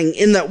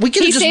 a.m. We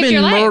could have just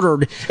been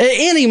murdered at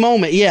any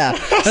moment. Yeah.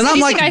 And I'm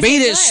like,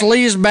 beat it,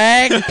 sleaze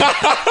bag.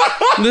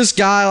 This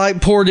guy,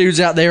 poor dude's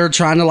out there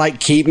trying to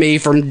keep me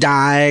from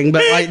dying.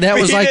 But that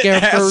was our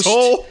first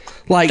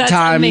That's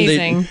time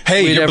amazing. that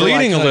Hey, you're ever,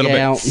 bleeding a little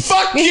out. bit.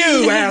 Fuck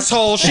you,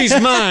 asshole. She's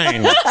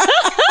mine.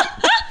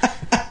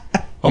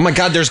 Oh my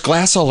God, there's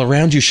glass all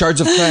around you. Shards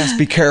of glass.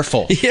 Be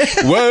careful. Yeah.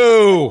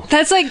 Whoa.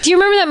 That's do you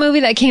remember that movie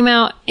that came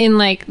out in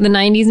the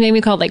 90s maybe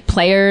called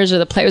Players, or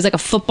The Players? It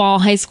was a football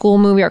high school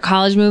movie or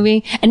college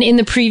movie. And in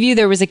the preview,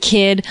 there was a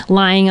kid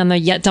lying on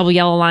the double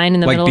yellow line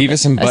in the middle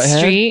Beavis of and a Butthead?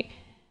 street.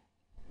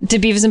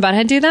 Did Beavis and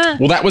Butthead do that?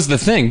 Well, that was the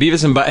thing.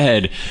 Beavis and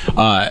Butthead,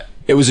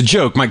 it was a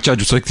joke. Mike Judge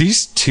was like,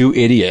 these two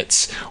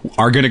idiots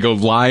are going to go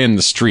lie in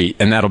the street,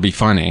 and that'll be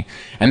funny.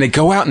 And they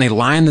go out and they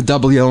lie in the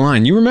double yellow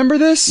line. You remember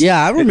this?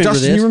 Yeah, I remember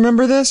Dustin, this. you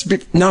remember this?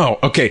 No.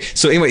 Okay.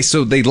 So anyway,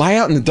 they lie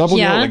out in the double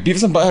yellow.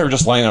 Beavis and Butthead are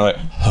just lying there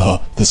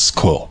oh, this is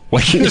cool.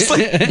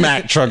 Just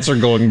Mack trucks are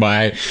going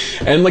by.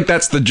 And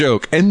that's the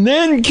joke. And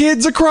then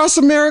kids across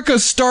America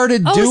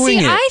started doing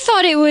it. I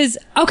thought it was,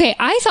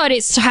 I thought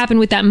it happened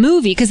with that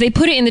movie, because they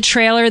put it in the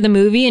trailer of the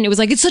movie, and it was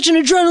it's such an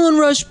adrenaline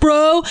rush,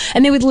 bro.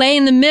 And they would lay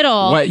in the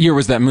middle. What year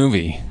was that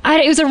movie?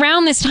 It was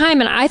around this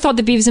time, and I thought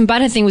the Beavis and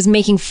Butthead thing was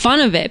making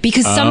fun of it,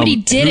 because somebody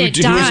did it,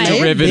 died,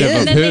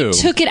 and then they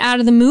took it out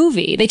of the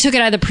movie. They took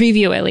it out of the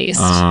preview, at least.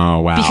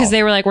 Oh, wow. Because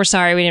they were like, we're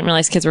sorry, we didn't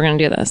realize kids were going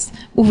to do this.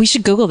 Well, we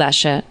should Google that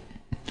shit.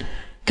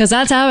 Because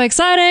that's how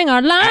exciting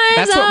our lives are.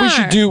 That's what we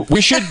should do.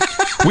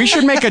 We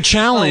should make a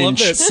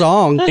challenge I love that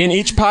song. in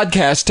each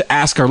podcast to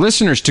ask our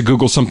listeners to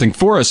Google something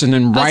for us and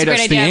then write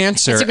us the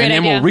answer. And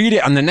then we'll read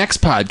it on the next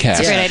podcast. That's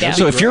a great idea.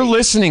 So if you're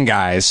listening,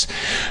 guys,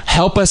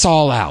 help us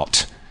all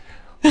out.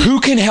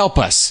 Who can help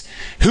us?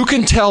 Who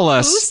can tell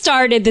us? Who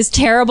started this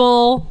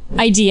terrible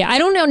idea? I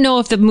don't know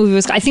if the movie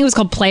was, I think it was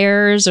called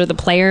Players, or The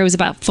Player. It was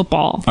about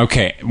football.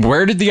 Okay,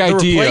 where did the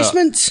idea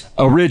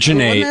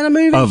originate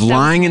of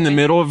lying in the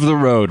middle of the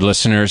road,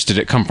 listeners? Did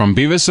it come from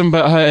Beavis and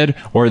Butthead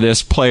or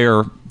this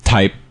Player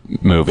type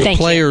movie?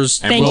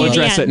 Players. And we'll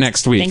address it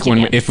next week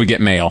if we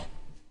get mail.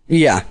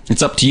 Yeah.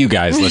 It's up to you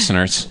guys,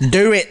 listeners.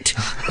 Do it.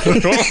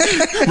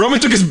 Roman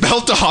took his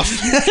belt off.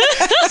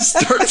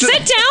 Sit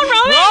down,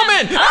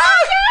 Roman.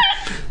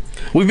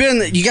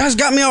 Roman! You guys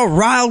got me all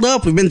riled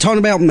up. We've been talking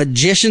about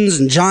magicians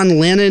and John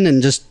Lennon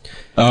and just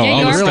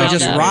really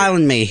just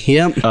riling me.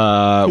 Yep. We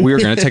are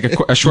going to take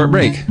a short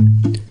break.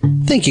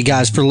 Thank you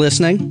guys for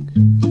listening.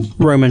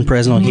 Roman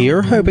Presnell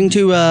here, hoping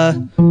to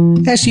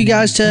ask you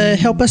guys to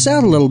help us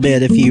out a little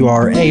bit if you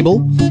are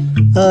able.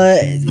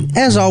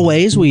 As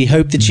always, we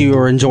hope that you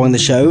are enjoying the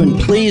show, and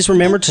please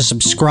remember to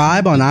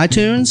subscribe on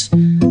iTunes,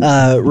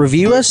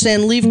 review us,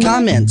 and leave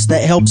comments.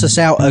 That helps us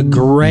out a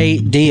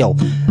great deal.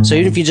 So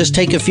even if you just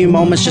take a few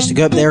moments just to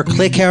go up there,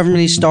 click however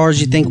many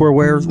stars you think we're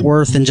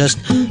worth, and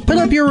just put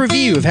up your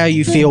review of how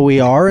you feel we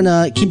are,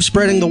 and keep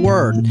spreading the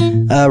word.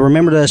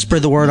 Remember to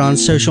spread the word on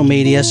social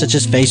media such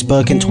as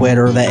Facebook and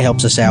Twitter. That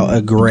helps us out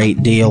a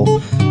great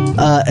deal.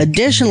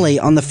 Additionally,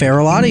 on the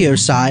Feral Audio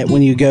site,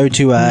 when you go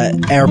to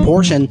our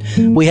portion,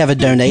 we have a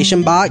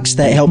donation box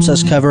that helps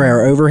us cover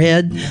our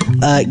overhead.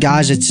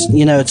 Guys,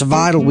 it's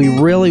vital. We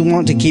really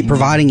want to keep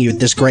providing you with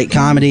this great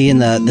comedy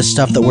and the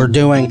stuff that we're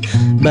doing,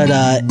 but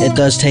it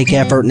does take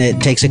effort and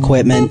it takes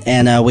equipment,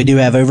 and we do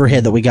have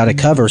overhead that we got to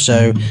cover.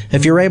 So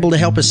if you're able to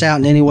help us out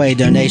in any way,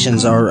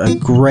 donations are a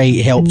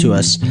great help to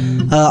us.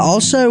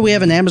 Also, we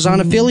have an Amazon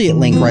affiliate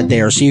link right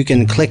there, so you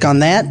can click on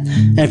that,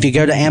 and if you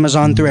go to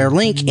Amazon through our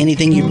link,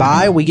 anything you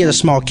buy, we get a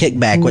small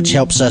kickback, which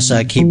helps us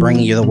keep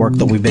bringing you the work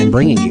that we've been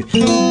bringing you.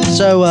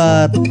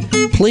 So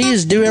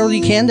please do whatever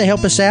you can to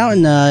help us out,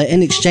 and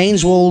in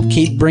exchange, we'll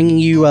keep bringing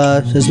you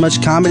as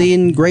much comedy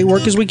and great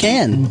work as we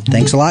can.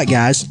 Thanks a lot,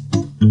 guys.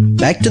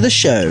 Back to the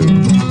show.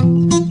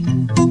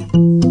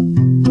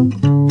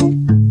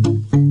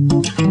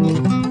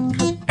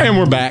 And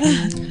we're back.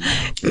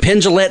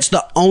 Penn Jillette's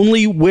the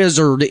only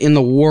wizard in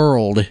the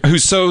world.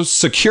 Who's so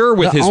secure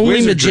with The his only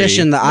wizardry.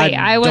 magician that Wait,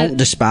 I I don't would-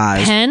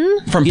 despise.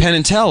 Penn? From Penn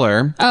and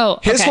Teller. Oh,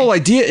 His okay. whole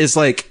idea is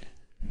like,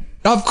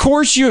 of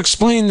course you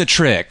explain the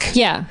trick.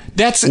 Yeah.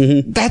 That's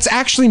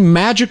actually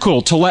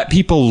magical to let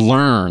people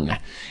learn.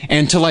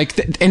 And to like,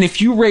 and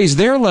if you raise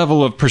their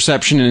level of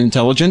perception and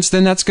intelligence,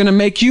 then that's going to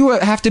make you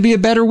have to be a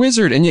better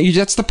wizard. And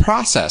that's the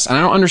process. And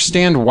I don't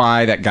understand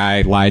why that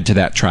guy lied to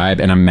that tribe,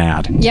 and I'm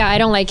mad. Yeah, I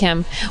don't like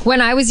him. When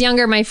I was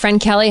younger, my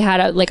friend Kelly had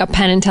a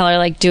Penn and Teller,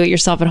 like do it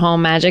yourself at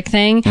home magic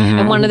thing.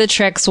 And one of the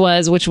tricks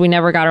was, which we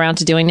never got around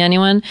to doing to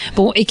anyone,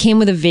 but it came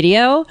with a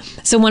video.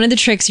 So one of the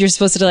tricks, you're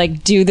supposed to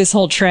like do this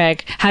whole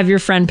trick, have your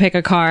friend pick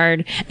a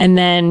card, and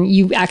then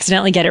you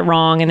accidentally get it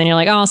wrong. And then you're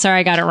like, oh, sorry,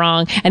 I got it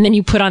wrong. And then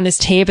you put on this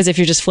tape as if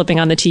you're just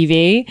flipping on the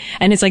TV,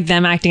 and it's like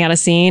them acting out a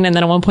scene. And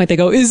then at one point they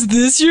go, is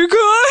this your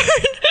card?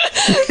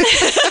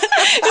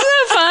 Isn't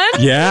that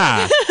fun?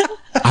 Yeah.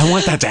 I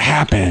want that to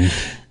happen.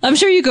 I'm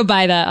sure you could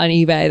buy that on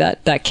eBay,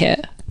 that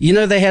kit. You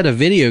know, they had a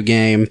video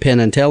game, Penn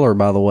and Teller,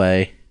 by the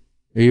way.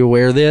 Are you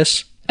aware of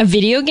this? A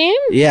video game?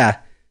 Yeah.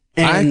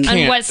 I And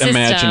can't what system?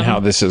 imagine how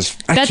this is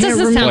That can't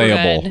doesn't sound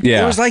playable. good.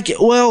 Yeah. it was like,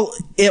 well,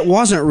 it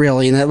wasn't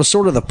really, and that was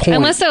sort of the point.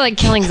 Unless they're like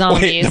killing Wait,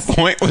 zombies. the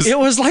point was It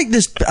was like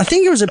this, I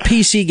think it was a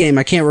PC game.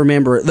 I can't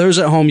remember. Those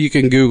at home, you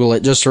can Google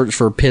it. Just search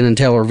for Penn and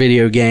Teller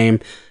video game.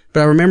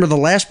 But I remember the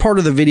last part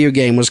of the video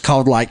game was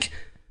called like,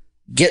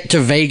 Get to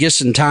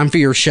Vegas in Time for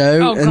Your Show.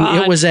 Oh, and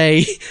God. it was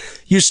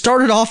you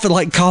started off in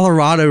like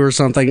Colorado or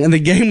something, and the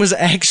game was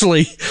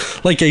actually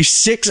like a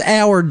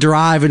 6-hour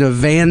drive in a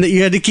van that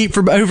you had to keep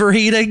from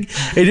overheating.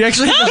 And you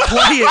actually had to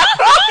play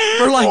it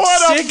for like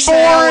What a 6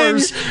 boring-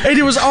 hours. And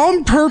it was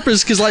on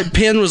purpose because like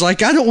Penn was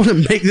like, I don't want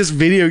to make this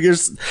video game.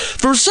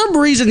 For some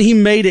reason, he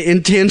made it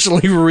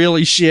intentionally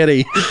really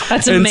shitty.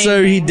 That's And so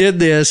amazing. he did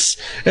this.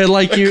 And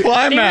like you, They were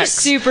climax.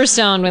 super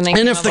stoned when they and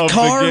came if up the with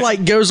car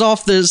like goes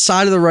off the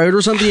side of the road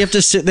or something, you have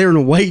to sit there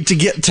and wait to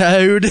get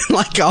towed.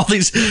 Like all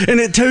these, and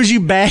it tows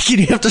you back, and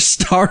you have to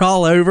start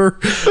all over.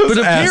 But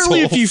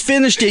apparently, if assholes. you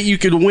finished it, you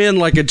could win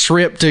like a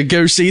trip to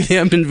go see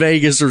them in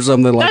Vegas or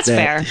something like That's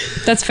that.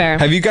 fair. That's fair.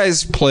 Have you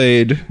guys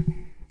played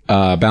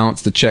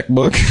Balance the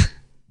Checkbook?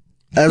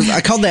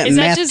 I called that Is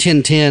that Math just-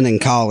 1010 in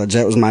college.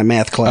 That was my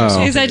math class.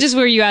 Oh. Is that just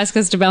where you ask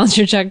us to balance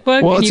your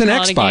checkbook? Well, and it's you an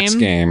call it a Xbox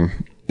game.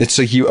 It's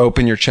like you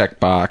open your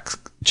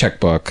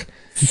checkbook.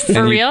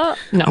 For real?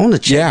 No. I want to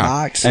check Yeah.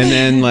 box. And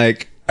then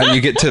like and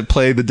you get to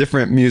play the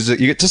different music.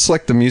 You get to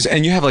select the music,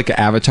 and you have like an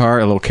avatar,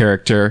 a little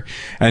character,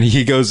 and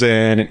he goes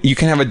in, and you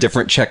can have a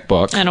different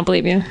checkbook. I don't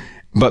believe you.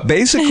 But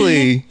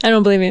basically, I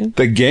don't believe you.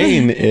 the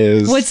game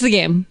is What's the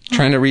game?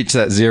 trying to reach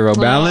that zero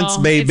balance,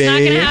 Oh, baby. It's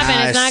not gonna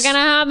happen. It's not gonna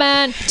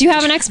happen. Do you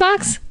have an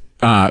Xbox?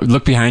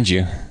 Look behind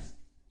you.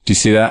 Do you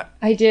see that?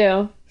 I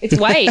do. It's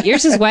white.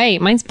 Yours is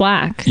white. Mine's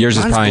black. Yours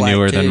is Mine's probably black,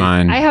 newer too. than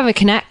mine. I have a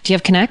Connect. Do you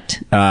have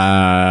Connect?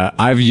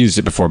 I've used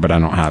it before, but I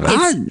don't have it.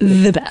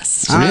 It's the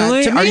best.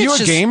 Really? to me, Are you it's a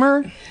just-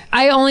 gamer?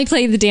 I only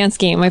play the dance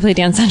game. I play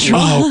Dance Central.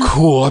 Oh,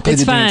 cool. I played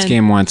It's the dance fun.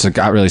 game once. It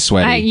got really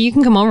sweaty. You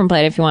can come over and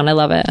play it if you want. I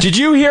love it. Did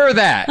you hear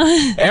that?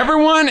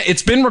 Everyone,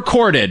 it's been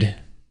recorded.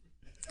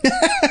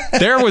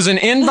 There was an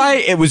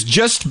invite. It was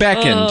just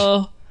beckoned.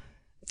 Oh.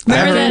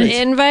 Remember that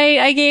invite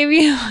I gave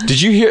you? Did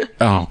you hear?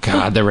 Oh,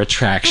 God, the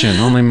retraction.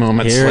 Only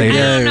moments Here it later.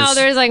 I don't Yes. know.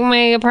 There's like my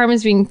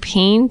apartment's being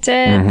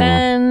painted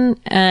then,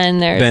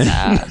 and there's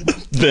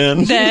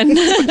Then. then.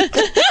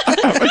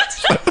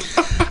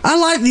 I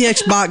like the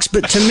Xbox,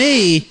 but to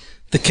me,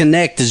 the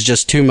Kinect is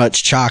just too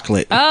much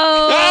chocolate.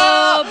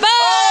 Oh,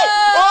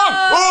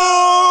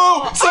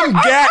 Oh, some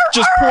gap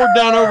just poured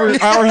down over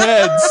our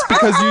heads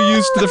because you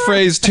used the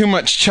phrase "too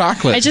much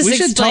chocolate." I just We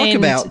should talk explained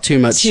about too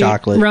much to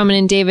chocolate. Roman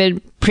and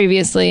David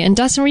previously, and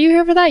Dustin, were you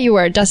here for that? You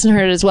were. Dustin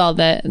heard it as well.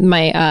 That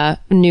my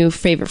new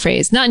favorite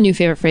phrase, not new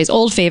favorite phrase,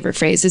 old favorite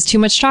phrase, is too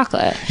much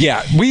chocolate.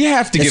 Yeah, we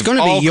have to It's give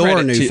gonna be all your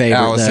credit new to favorite,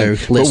 Allison, though,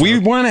 but we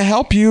listener. want to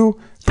help you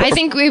I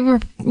think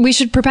we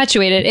should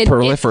perpetuate it.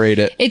 proliferate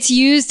it. It's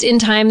used in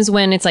times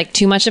when it's like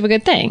too much of a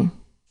good thing.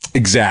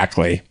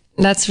 Exactly.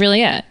 That's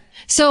really it.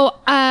 So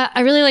I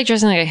really like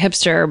dressing like a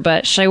hipster,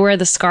 but should I wear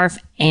the scarf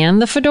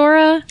and the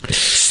fedora?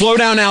 Slow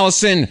down,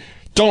 Allison.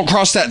 Don't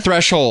cross that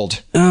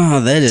threshold. Oh,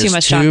 that is Too too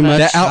much much. chocolate.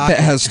 That outfit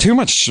has too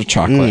much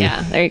chocolate.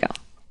 Yeah, there you go.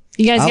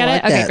 You guys I got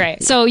like it? Okay, that.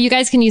 great. So you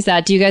guys can use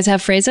that. Do you guys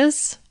have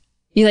phrases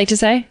you like to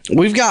say?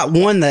 We've got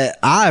one that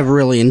I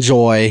really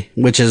enjoy,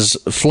 which is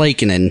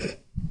flaking,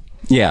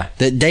 Yeah.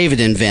 that David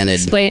invented.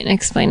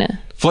 Explain it.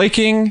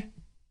 Flaking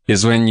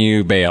is when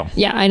you bail.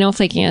 Yeah, I know what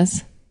flaking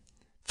is.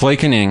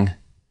 Flakening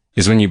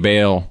is when you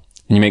bail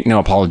and you make no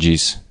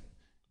apologies.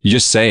 You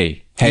just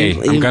say, "Hey,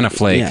 I'm gonna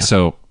flake, yeah.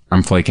 so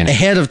I'm flaking it."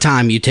 Ahead of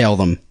time, you tell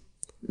them.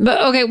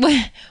 But okay,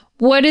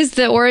 what is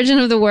the origin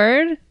of the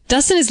word?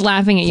 Dustin is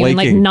laughing at you in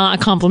like Flaking. not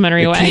a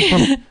complimentary way.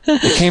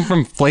 It came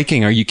from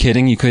flaking. Are you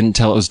kidding? You couldn't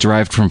tell it was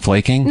derived from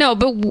flaking? No,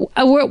 but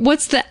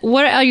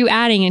what are you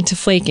adding into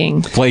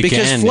flaking? Flaking.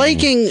 Because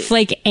flaking,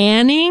 Flake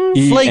anning?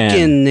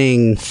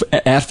 flaking,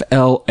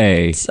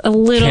 FLA. A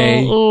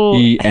little. Oh, I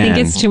think K-E-N.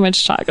 it's too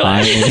much chocolate.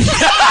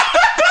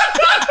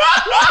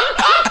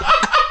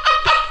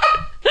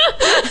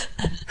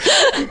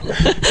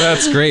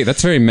 That's great.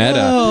 That's very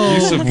meta.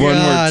 Use of one word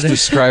God. to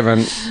describe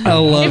an. I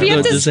love If you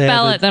have that to this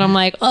spell happened. it, then I'm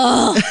like,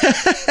 oh,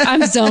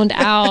 I'm zoned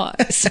out.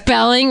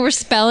 We're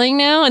spelling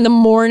now in the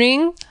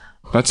morning.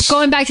 That's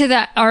Going back to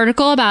that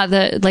article about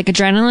the like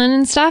adrenaline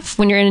and stuff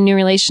when you're in a new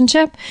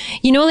relationship,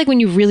 you know, like when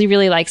you really,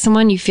 really like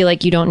someone, you feel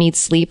like you don't need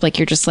sleep. Like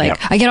you're just like,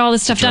 I get all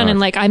this stuff done, and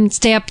like I'm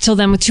stay up till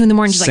then with 2 a.m,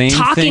 just like same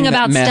talking thing that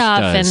about meth stuff,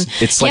 does.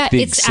 and it's like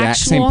the it's exact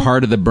same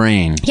part of the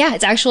brain. Yeah,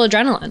 it's actual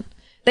adrenaline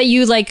that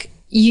you like.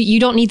 You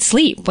don't need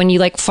sleep when you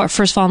like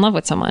first fall in love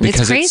with someone. Because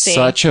it's crazy. it's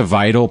such a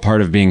vital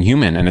part of being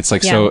human, and it's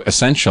like so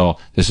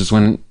essential. This is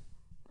when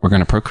we're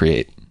going to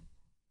procreate.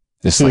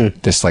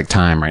 This like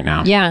time right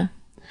now. Yeah.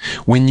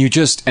 When you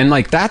just and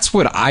like that's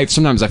what I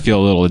sometimes I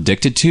feel a little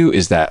addicted to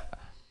is that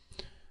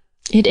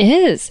It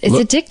is. It's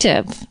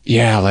addictive.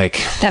 yeah like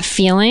That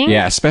feeling.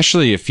 yeah,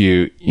 especially if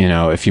you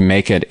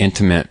make it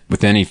intimate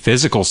with any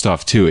physical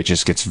stuff too, it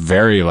just gets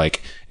very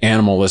like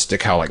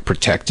animalistic how like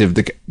protective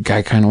the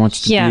guy kind of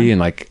wants to be, and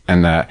like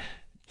and that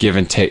give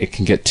and take, it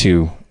can get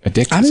too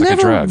addictive. I'm it's like a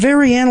never drug.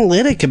 very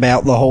analytic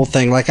about the whole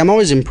thing. Like, I'm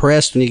always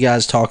impressed when you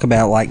guys talk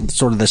about like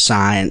sort of the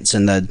science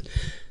and the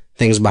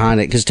things behind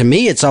it. Because to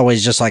me, it's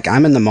always just like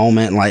I'm in the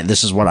moment, and like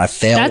this is what I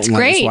felt. That's and,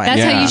 like, great. what I That's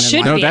did. how you And, should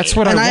like, No, be. that's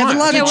what And I I have want. a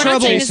lot of Yeah, we're not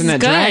trouble- chasing that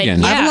This is good.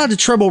 dragon. I have a lot of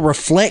trouble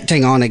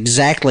reflecting on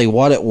exactly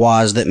what it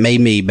was that made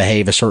me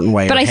behave a certain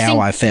way, But or I how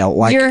think I felt.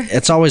 Like, you're-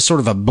 it's always sort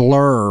of a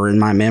blur in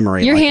my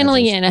memory. You're like,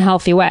 handling it in a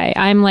healthy way.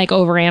 I'm like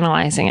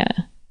overanalyzing it.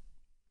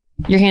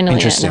 You're handling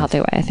it in a Interesting. healthy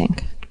way, I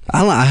think.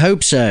 I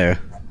hope so.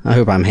 I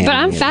hope I'm handling But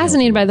I'm it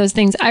fascinated by those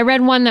things. I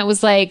read one that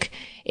was like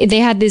they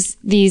had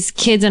these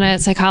kids in a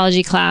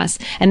psychology class,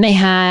 and they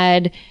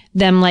had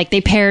them like they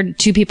paired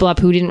 2 people up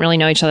who didn't really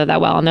know each other that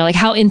well, and they're like,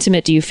 how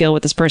intimate do you feel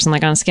with this person,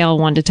 like on a scale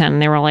of 1 to 10?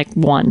 And they were all like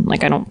 1.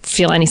 Like, I don't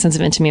feel any sense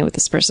of intimacy with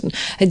this person.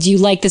 Do you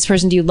like this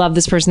person? Do you love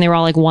this person? They were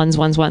all like ones.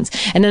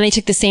 And then they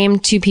took the same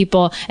 2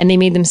 people and they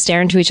made them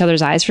stare into each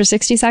other's eyes for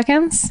 60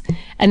 seconds,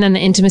 and then the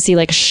intimacy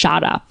like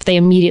shot up. They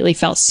immediately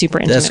felt super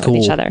intimate That's with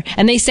each cool. other.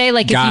 And they say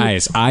like, if you,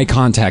 Guys, eye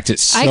contact.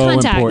 It's so Eye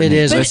contact. important. It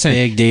is a Listen,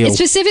 big deal. it's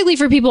specifically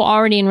for people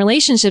already in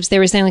relationships. They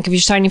were saying like if you're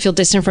starting to feel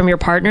distant from your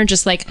partner,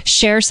 just like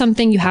share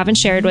something you haven't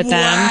shared with them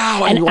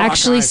Wow, and wow,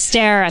 actually guys.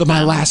 stare at My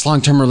them. last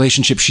long-term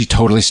relationship, she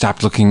totally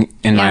stopped looking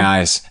in my Yeah.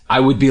 eyes. I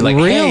would be like,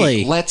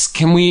 Really? hey,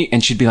 can we?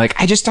 And she'd be like,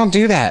 I just don't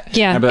do that.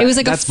 Yeah, And I'd be it was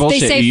like that's they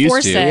bullshit. say You used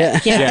force to."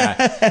 it.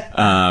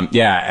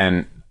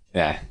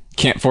 Yeah.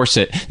 Can't force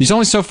it. There's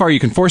only so far you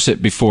can force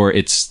it before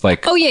it's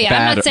like Oh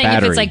yeah. I'm not saying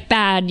if it's like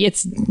bad,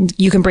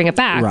 you can bring it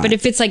back. Right. But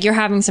if it's like you're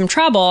having some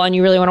trouble and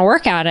you really want to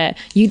work at it,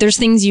 there's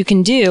things you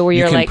can do where you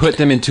you're can like, put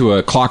them into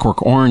a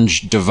Clockwork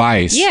Orange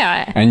device.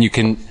 Yeah. And you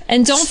can.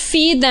 and don't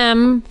feed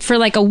them for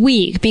like a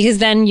week because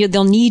then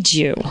they'll need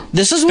you.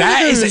 This is one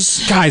That of is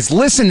those. it. Guys,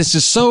 listen, this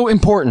is so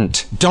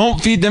important.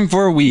 Don't feed them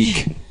for a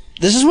week.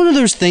 This is one of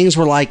those things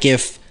where, like,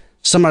 if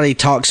somebody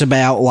talks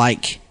about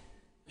like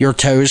your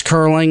toes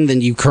curling,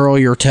 then you curl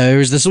your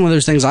toes. This is one of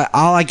those things.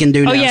 All I can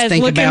do now yeah, is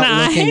think look in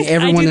about the looking eyes.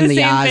 everyone I do in the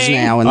the same eyes thing.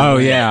 now. And Oh,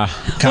 yeah.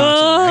 constantly.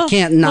 I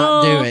can't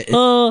not do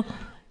it.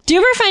 Do you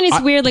ever find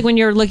it's weird, like when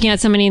you're looking at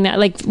somebody in that,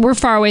 like we're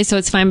far away, so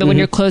it's fine, but when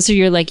you're closer,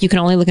 you're like, you can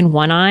only look in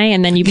one eye,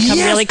 and then you become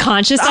Yes! really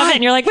conscious of it,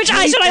 and you're like, which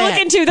eye hate should I look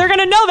that. into? They're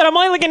going to know that I'm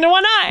only looking into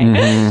one eye.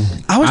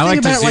 I always I like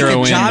think to about like zero a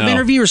in, job though.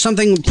 interview or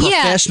something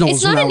professional. Yeah,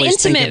 it's is when not I an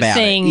always think intimate about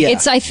thing. It. Yeah.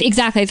 It's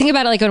exactly. I think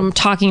about it like when I'm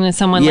talking to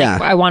someone, Yeah.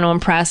 like I want to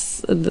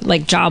impress,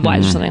 like job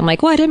wise or something. I'm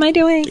like, what am I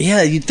doing?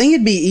 Yeah, you'd think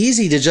it'd be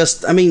easy to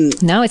just. I mean,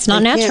 No, it's not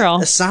they can't natural.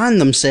 assign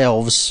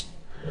themselves.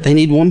 They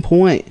need 1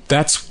 point.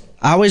 That's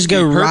I always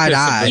go the right purpose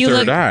eye. of the You third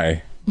look-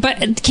 eye.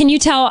 But can you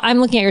tell? I'm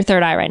looking at your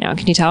third eye right now.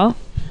 Can you tell?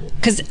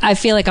 Because I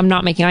feel like I'm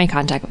not making eye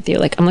contact with you.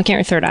 Like I'm looking at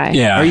your third eye.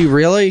 Yeah. Are you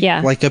really?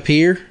 Yeah. Like up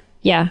here?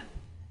 Yeah.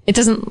 It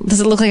doesn't. Does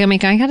it look like I'm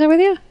making eye contact with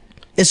you?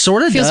 It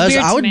sort of Feels does.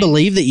 weird I to would me.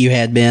 believe that you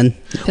had been.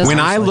 When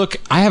I look,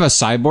 I have a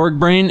cyborg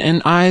brain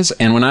and eyes,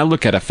 and when I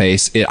look at a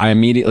face, I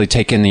immediately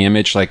take in the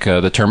image like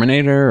the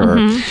Terminator,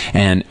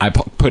 and I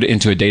put it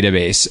into a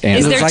database. And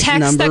Is Those there like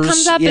text that numbers?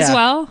 comes up as Yeah.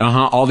 well?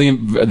 all the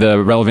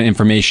relevant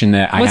information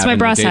that I What's have my in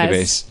bra the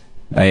size?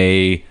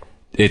 database.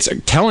 It's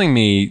telling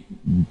me.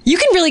 You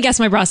can really guess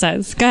my bra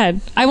size. Go ahead.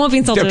 I won't be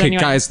insulted Okay,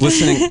 anyway. guys,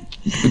 listening,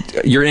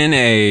 you're in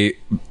a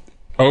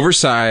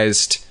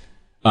oversized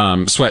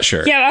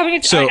sweatshirt. Yeah,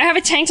 So- I have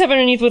a tank top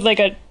underneath with like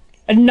a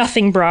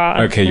nothing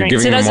bra. Okay, you're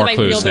giving me more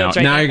clues now.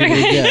 Now you're giving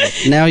me Yeah.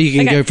 Now you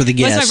can Okay. go for the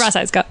guess. What's my bra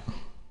size? Go.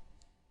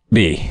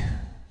 B.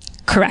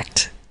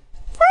 Correct.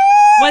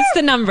 What's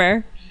the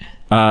number?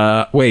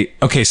 Wait.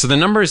 Okay, so the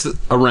number is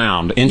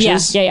around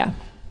inches. Yeah.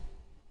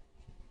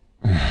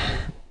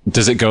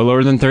 Does it go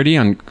lower than 30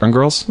 on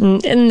girls?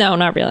 No,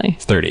 not really.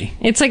 30.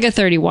 It's like a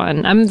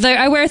 31.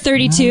 I wear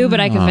 32, but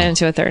I can fit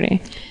into a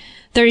 30.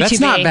 32B. That's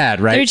not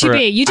bad, right?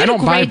 32B. You I did a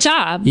don't buy- great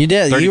job. You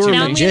did. You were 32. a Now I'm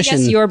going to magician.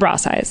 guess your bra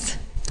size.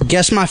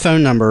 Guess my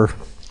phone number.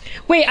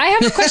 Wait, I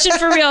have a question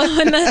for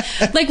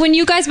real. When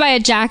you guys buy a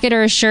jacket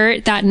or a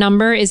shirt, that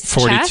number is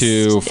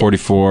 42, chest?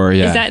 44,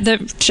 yeah. Is that the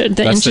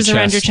the inches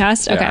around your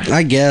chest. chest? Okay. Yeah.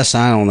 I guess.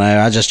 I don't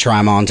know. I just try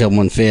them on until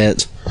one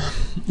fits.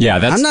 Yeah,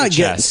 that's I'm not the good.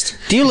 chest.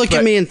 Do you look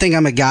at me and think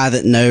I'm a guy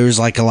that knows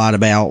like a lot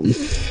about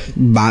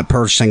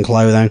purchasing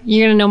clothing?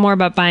 You're gonna know more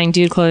about buying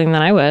dude clothing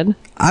than I would.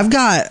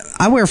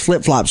 I wear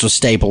flip flops with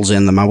staples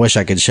in them. I wish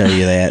I could show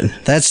you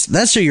that.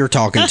 That's who you're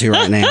talking to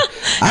right now.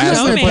 I'm As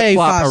just going the to pay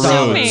flip-flop $5.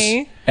 erodes,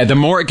 Me. And the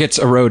more it gets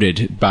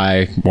eroded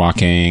by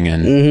walking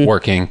and Mm-hmm.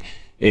 working,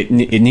 it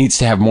needs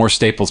to have more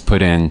staples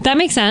put in. That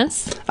makes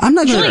sense. I'm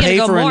not You're going to only pay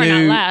gonna for go more, a not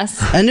new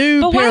less. a new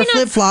But why pair of not-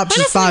 flip flops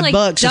why is not something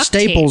like $5. A duct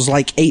staples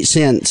like 8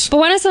 cents. But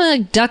why not something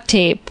like duct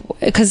tape?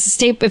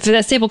 Because if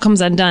that staple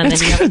comes undone, then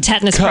you have a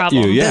tetanus cut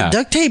problem. you, yeah.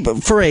 Duct tape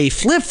for a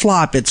flip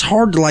flop, it's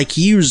hard to like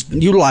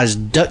utilize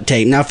duct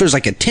tape. Now, if there's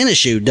like a tennis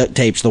shoe, duct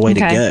tape's the way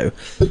to Okay.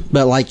 go.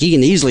 But like you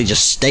can easily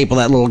just staple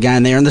that little guy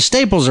in there, and the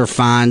staples are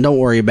fine. Don't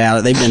worry about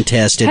it; they've been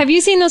tested. Have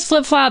you seen those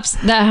flip flops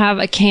that have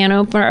a can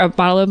opener, or a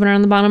bottle opener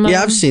on the bottom of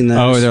Yeah, them? I've seen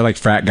those. Oh, they're like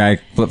frat guy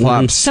flip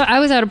flops. So I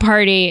was at a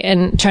party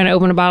and trying to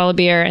open a bottle of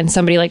beer, and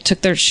somebody like took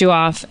their shoe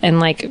off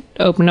and like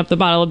opened up the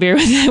bottle of beer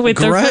with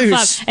their Gross. flip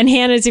flop. And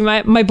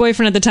Hannah, my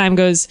boyfriend at the time,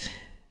 goes,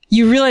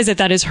 "You realize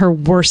that is her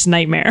worst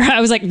nightmare."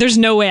 I was like, "There's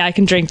no way I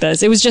can drink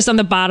this." It was just on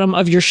the bottom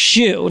of your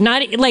shoe,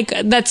 not like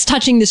that's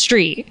touching the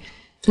street.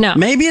 No.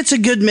 Maybe it's a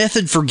good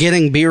method for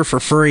getting beer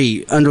for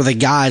free under the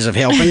guise of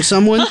helping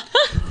someone.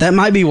 That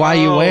might be why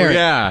you Oh, wear it.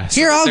 yeah.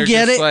 So Here, I'll they're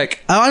get just it.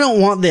 like- Oh, I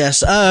don't want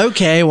this. Oh,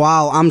 okay.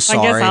 Well, I'm I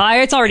sorry.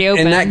 guess it's already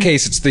open. In that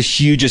case, it's the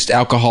hugest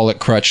alcoholic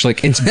crutch.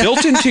 Like, it's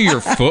built into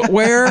your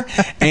footwear,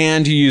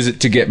 and you use it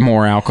to get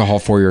more alcohol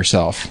for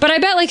yourself. But I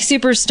bet like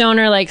super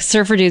stoner like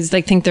surfer dudes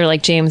like think they're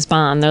like James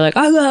Bond. They're like,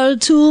 I got a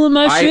tool in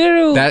my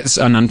shoe. That's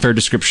an unfair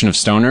description of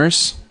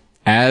stoners.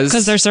 As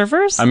Because they're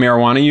surfers? a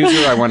marijuana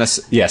user, I want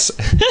to yes,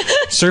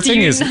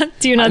 surfing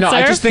Do you not no,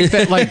 I surf? just think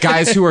that like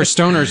guys who are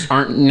stoners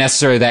aren't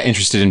necessarily that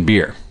interested in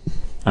beer.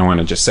 I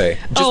want to just say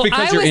just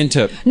because I you're was-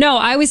 into No,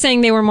 I was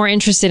saying they were more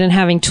interested in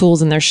having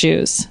tools in their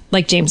shoes,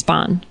 like James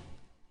Bond.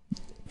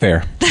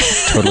 fair,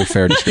 totally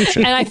fair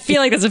description. And I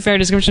feel like that's a fair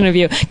description of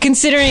you,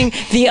 considering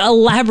the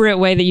elaborate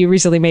way that you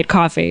recently made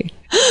coffee.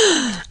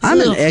 I'm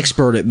an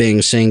expert at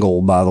being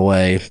single, by the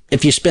way.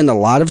 If you spend a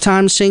lot of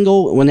time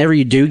single, whenever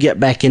you do get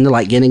back into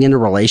like getting into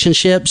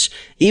relationships,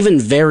 even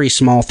very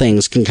small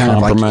things can kind of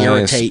like Compromise.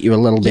 irritate you a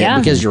little bit Yeah.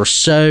 because you're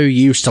so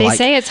used to They like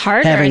say it's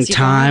harder having as you go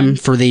time on.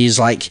 for these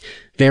like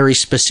very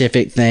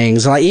specific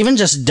things, like even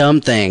just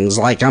dumb things.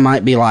 Like I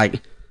might be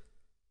like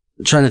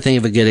trying to think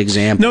of a good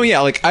example. No,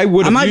 yeah, like I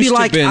would. I have might be used to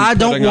like, been I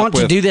don't putting up want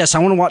to with- do this. I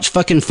want to watch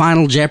fucking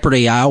Final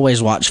Jeopardy. I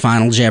always watch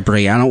Final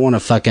Jeopardy. I don't want to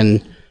fucking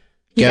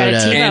go gotta to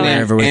TiVo it.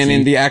 wherever with and you.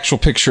 in the actual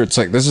picture, it's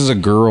like this is a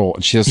girl,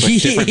 and she has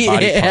like different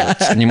body Yeah.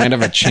 parts, and you might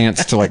have a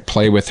chance to like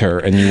play with her,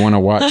 and you want to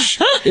watch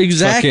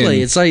Exactly.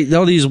 fucking It's like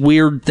all these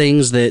weird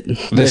things that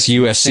this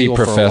USC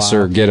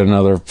professor get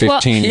another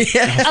 15.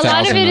 A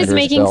lot of it is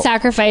making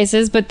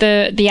sacrifices, but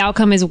the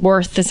outcome is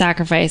worth the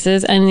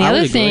sacrifices. And the I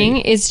other would thing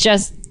agree. is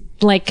just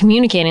like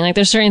communicating. Like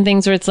there's certain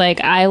things where it's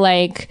like I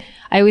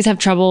always have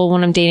trouble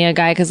when I'm dating a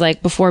guy because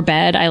like before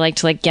bed I like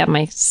to like get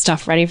my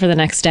stuff ready for the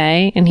next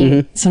day, and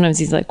he sometimes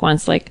he's like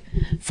wants like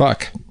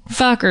fuck.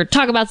 or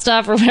talk about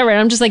stuff or whatever. And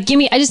I'm just like,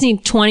 I just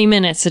need 20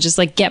 minutes to just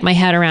like get my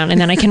head around,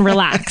 and then I can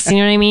relax. You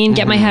know what I mean?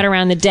 Get my head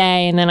around the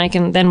day, and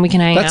then we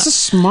can hang That's out. a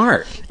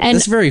smart. And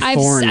That's very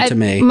foreign to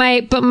me.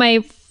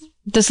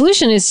 The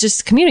solution is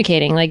just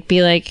communicating. Like,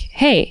 be like,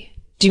 hey,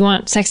 do you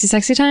want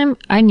sexy time?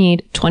 I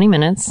need 20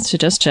 minutes to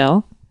just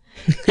chill.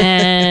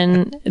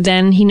 And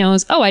then he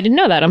knows, oh, I didn't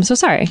know that. I'm so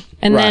sorry.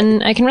 And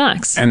then I can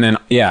relax. And then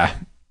yeah,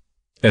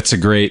 that's a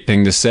great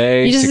thing to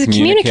say. You just to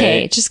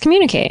communicate. Just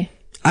communicate.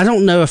 I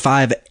don't know if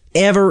I've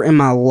ever in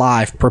my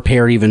life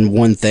prepared even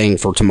one thing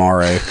for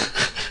tomorrow.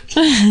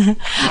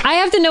 I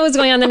have to know what's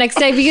going on the next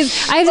day because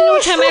I have to know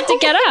what time I have to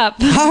get up.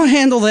 I'll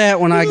handle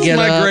that when I get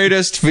My up.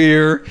 greatest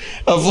fear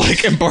of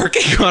like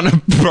embarking on a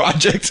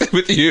project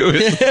with you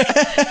is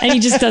And he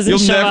just doesn't you'll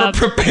show never up.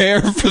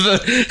 prepare for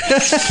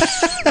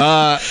the.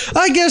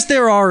 I guess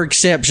there are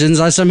exceptions.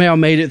 I somehow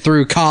made it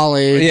through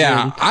college.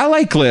 Yeah, and- I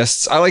like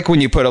lists. I like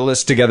when you put a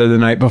list together the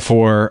night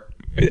before,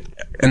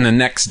 and the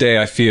next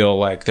day I feel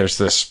like there's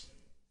this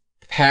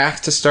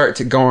path to start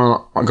to go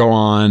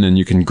on, and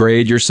you can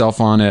grade yourself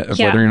on it of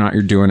Yeah. whether or not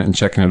you're doing it and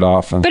checking it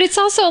off. And But it's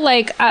also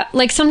like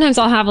sometimes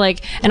I'll have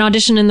like an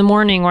audition in the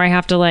morning where I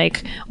have to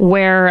like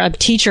wear a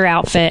teacher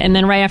outfit, and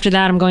then right after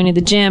that I'm going to the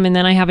gym, and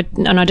then I have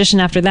an audition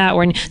after that.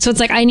 So it's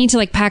like I need to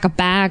like pack a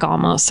bag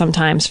almost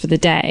sometimes for the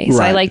day. So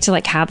I Right. like to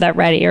like have that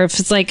ready. Or if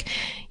it's like,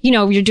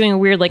 you're doing a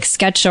weird like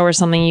sketch show or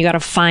something, you got to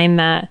find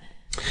that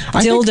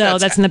I think dildo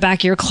that's in the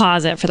back of your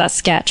closet for that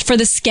sketch. For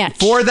that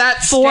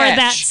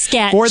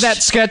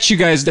sketch, you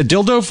guys, the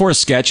dildo for a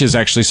sketch is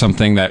actually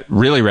something that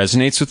really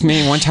resonates with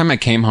me. One time I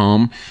came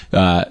home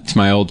to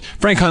my old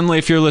Frank Hunley,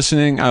 if you're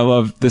listening, I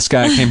love this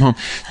guy. I came home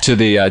to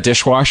the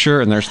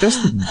dishwasher, and there's this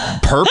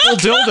purple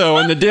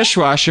dildo in the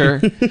dishwasher,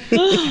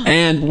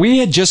 and we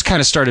had just kind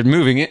of started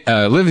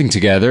living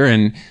together,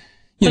 and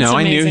That's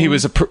I knew he amazing.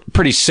 was a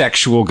pretty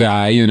sexual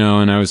guy,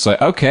 and I was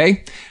like,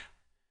 okay,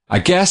 I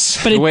guess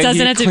But the it way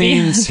doesn't he have to be-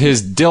 cleans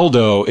his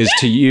dildo is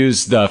to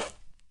use the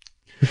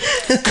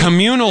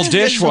communal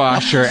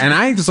dishwasher. And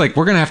I was like,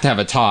 we're going to have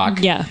a talk.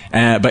 Yeah.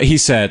 But he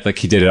said, like,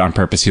 he did it on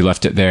purpose. He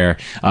left it there.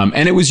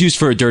 And it was used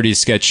for a dirty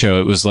sketch show.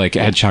 It was like,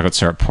 it had chocolate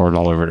syrup poured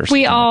all over it or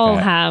something. We all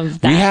like that. have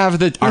that. We have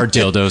our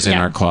dildos in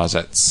Yeah. our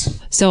closets.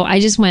 So I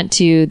just went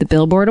to the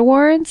Billboard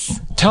Awards.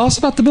 Tell us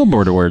about the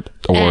Billboard Awards.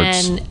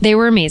 And they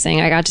were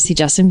amazing. I got to see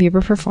Justin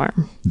Bieber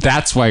perform.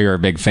 That's why you're a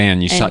big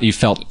fan. You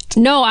felt.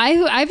 No,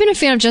 I've been a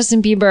fan of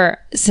Justin Bieber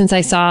since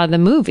I saw the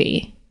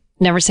movie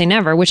Never Say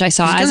Never, which I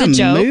saw He's as got a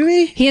joke.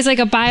 movie? He has like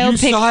a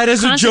biopic. You saw it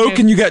as a concert joke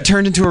movie. and you got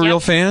turned into a real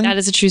fan? That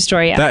is a true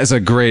story. Yeah. That is a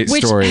great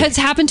Which story. has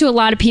happened to a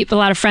lot of people, a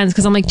lot of friends,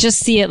 because I'm like, just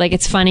see it. Like,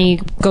 it's funny.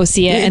 Go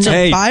see it. It's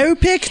Hey. a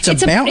biopic?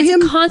 It's about it's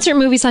him? a concert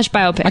movie /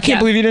 biopic. I can't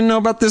believe you didn't know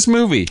about this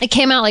movie. it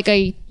came out like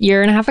a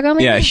year and a half ago,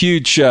 maybe? Yeah,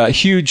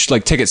 huge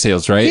like ticket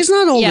sales, right? He's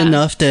not old Yeah.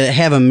 enough to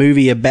have a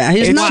movie about.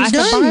 He's It's not just a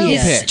done biopic.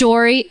 yet. The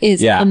story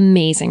is Yeah.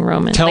 amazing,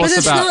 Roman. Tell Like, us But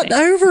it's about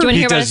not over. Do you want to He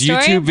hear about does a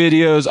story? YouTube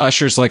videos.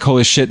 Usher's like,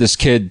 holy shit, this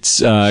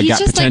kid's got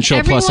just like, potential.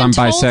 Plus, I'm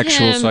everyone told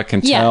bisexual, him- so I can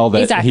Yeah, tell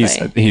that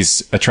exactly.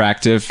 he's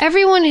attractive.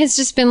 Everyone has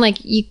just been like,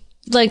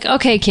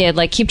 okay, kid,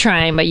 like, keep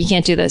trying, but you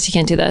can't do this, you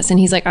can't do this.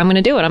 And he's like, I'm going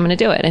to do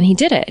it. And he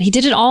did it. He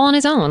did it all on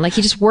his own. Like,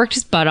 he just worked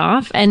his butt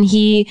off. And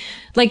he,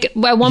 like,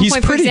 at one He's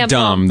point, for pretty example.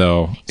 dumb,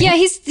 though. Yeah,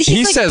 he's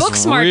He like says book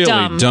smart really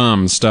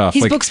dumb. stuff.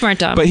 He's like, book smart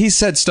dumb. But he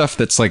said stuff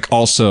that's like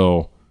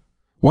also.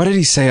 What did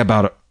he say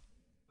about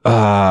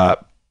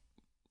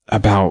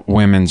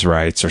women's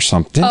rights or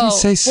something? Didn't he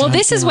say Well, something?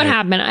 this is what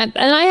happened.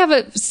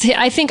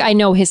 I think I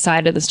know his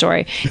side of the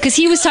story because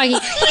he was talking.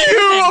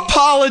 You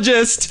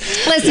apologist.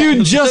 Listen.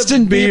 You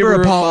Justin Bieber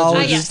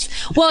apologist.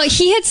 apologist. Well,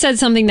 he had said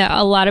something that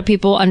a lot of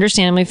people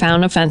understandably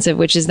found offensive,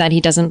 which is that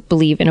he doesn't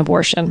believe in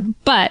abortion.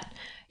 But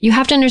you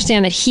have to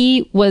understand that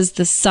he was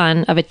the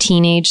son of a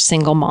teenage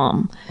single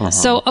mom.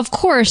 So, of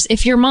course,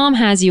 if your mom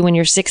has you when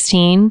you're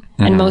 16,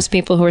 and most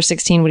people who are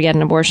 16 would get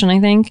an abortion, I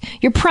think,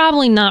 you're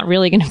probably not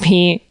really going to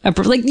be,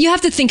 like, you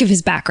have to think of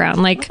his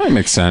background. Like, That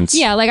makes sense.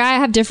 yeah, like I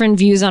have different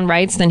views on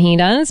rights than he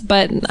does,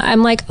 but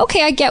I'm like,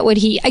 okay, I get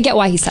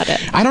why he said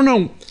it. I don't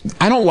know.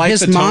 I don't like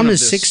His the tone mom of is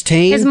this.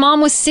 16. His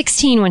mom was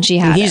 16 when she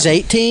had He's him.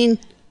 18.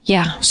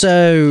 Yeah.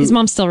 So His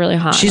mom's still really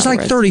hot. she's in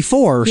like other words.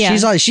 34. Yeah.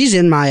 She's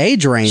in my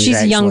age range. She's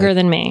actually. younger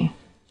than me.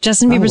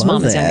 Justin Bieber's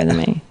love mom is that. younger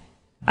than me.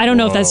 I don't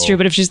know if that's true,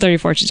 but if she's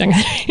 34, she's younger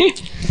than me.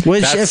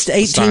 Well, That's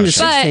it's 18 to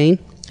astonishing.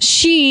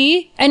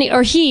 16.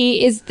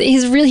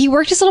 He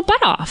worked his little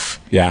butt off.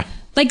 Yeah.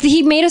 Like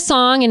he made a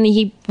song and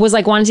he was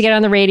like wanted to get it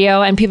on the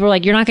radio and people were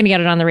like, you're not going to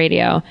get it on the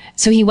radio.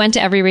 So he went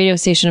to every radio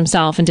station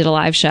himself and did a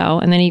live show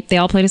and then they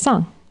all played a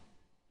song.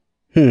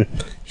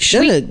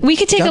 We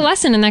could take a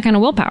lesson in that kind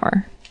of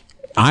willpower.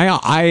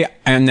 I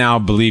am now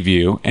believe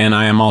you, and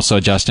I am also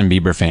a Justin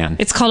Bieber fan.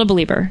 It's called a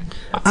believer.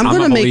 I'm I'm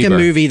going a to make a believer.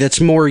 movie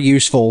that's more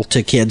useful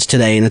to kids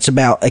today, and it's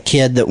about a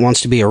kid that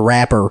wants to be a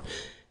rapper,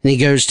 and he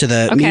goes to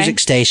the Okay. music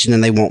station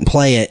and they won't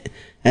play it,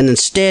 and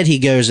instead he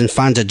goes and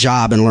finds a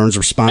job and learns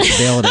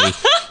responsibility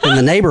in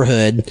the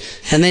neighborhood,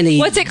 and then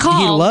What's it He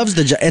called? loves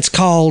the job. It's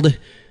called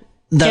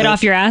Get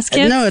Off Your Ass,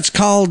 Kid? No, it's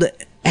called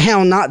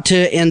How Not to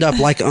End Up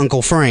Like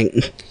Uncle Frank,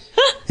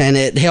 and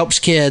it helps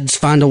kids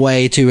find a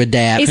way to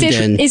adapt. Is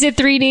it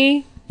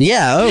 3D?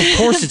 Yeah, of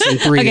course it's in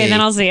 3D. Okay, then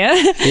I'll see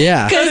it.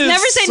 Yeah. Because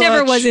Never Say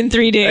Never was in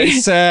 3D.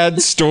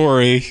 Sad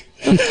story.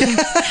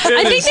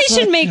 I think they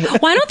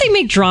should why don't they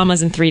make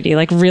dramas in 3D?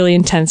 Like really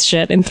intense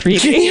shit in 3D.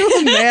 Can you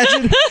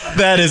imagine?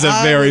 That is a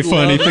I very would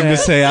funny love thing to that.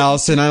 say,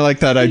 Allison. I like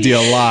that idea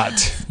a lot.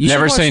 You should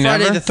Never watch say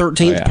Friday never. the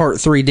 13th Oh, yeah. part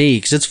 3D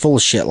because it's full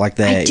of shit like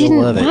that. I You'll didn't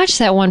love it. watch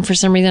that one for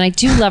some reason. I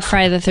do love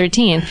Friday the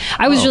 13th.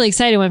 I was really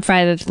excited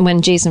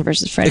when Jason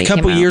versus Freddy A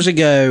couple came out. years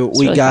ago,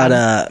 we really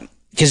got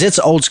because it's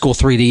old school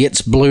 3D.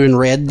 It's blue and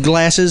red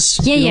glasses.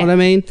 Yeah, you yeah. know what I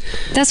mean?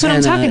 That's what I'm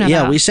And, talking about.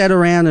 Yeah, we sat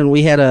around and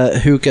we had a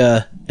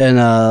hookah and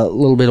a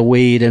little bit of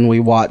weed, and we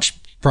watched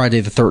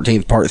Friday the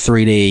 13th part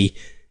 3D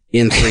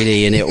in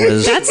 3D, and it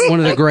was one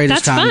of the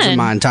greatest that's times fun. of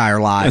my entire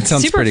life. That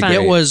sounds Super pretty fun.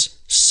 great. It was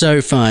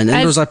so fun. And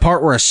there was a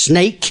part where a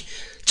snake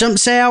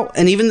jumps out,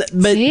 and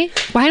but See?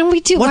 Why don't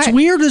we do what's why-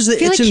 weird is that I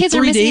feel it's like in kids 3D,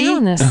 are missing out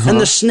on this.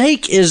 and the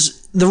snake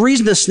is the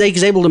reason the snake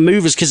is able to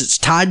move is because it's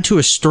tied to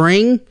a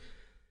string.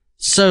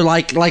 So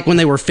like when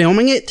they were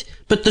filming it,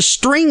 but the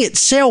string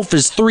itself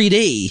is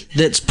 3D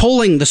that's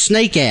pulling the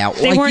snake out.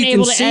 They like weren't you can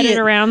able to see edit it.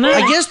 around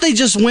that? I guess they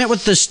just went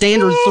with the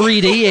standard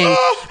 3D,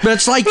 but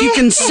it's like you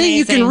can see,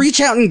 you can Amazing.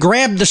 reach out and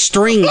grab the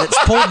string that's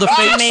pulled the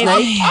fake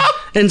snake,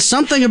 and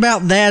something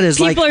about that is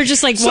People like are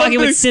just like walking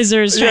with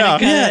scissors trying to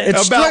cut yeah, it. it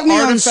About struck me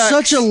on artifacts.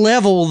 such a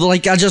level.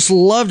 Like I just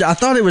loved it. I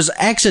thought it was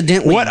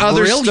accidentally. What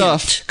other brilliant.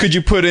 stuff could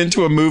you put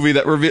into a movie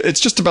that reveal?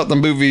 It's just about the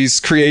movie's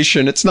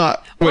creation. It's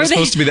not what it's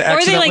supposed to be. That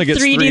or they accidentally like gets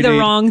 3D the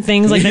wrong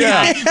things, like the,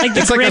 Yeah. like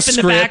the It's like a grip in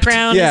the script.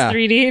 background Yeah. is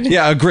 3D.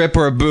 Yeah, a grip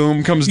or a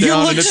boom comes You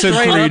down look and it's in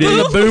straight up 3D. and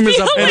the boom is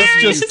up and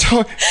there. it's just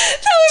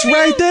it's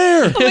right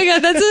there. Oh my god,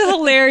 that's a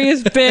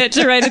hilarious bit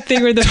to write a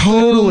thing where the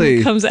Totally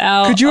boom comes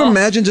out. Could you Oh.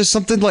 imagine just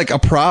something like a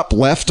prop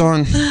left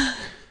on?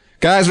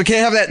 Guys, we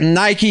can't have that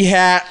Nike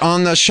hat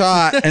on the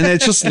shot, and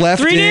it's just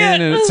left 3D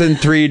in, it. and it's in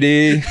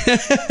 3D.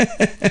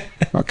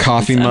 A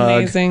coffee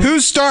mug. amazing.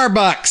 Who's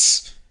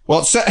Starbucks?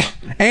 Well,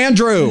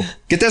 Andrew,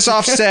 get this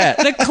off set.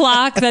 The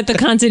clock that the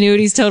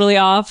continuity's totally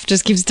off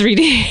just keeps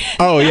 3D.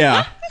 Oh,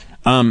 yeah.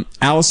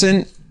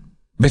 Allison,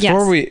 before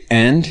Yes. we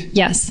end,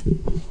 Yes.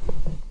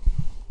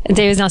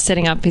 David's not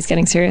sitting up. He's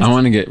getting serious. I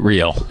want to get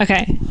real.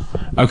 Okay.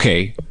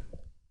 Okay.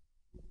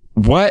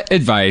 What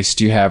advice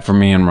do you have for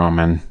me and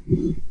Roman?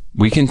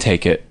 We can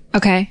take it.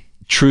 Okay.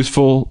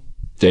 Truthful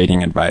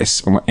dating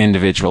advice,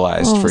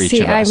 individualized for each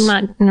of us. I'm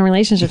not in a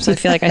relationship, so I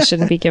feel like I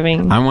shouldn't be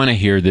giving. I want to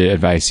hear the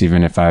advice,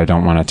 even if I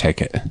don't want to take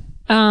it.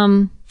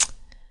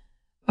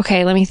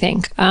 Okay, let me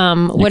think. What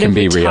can have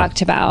we be real.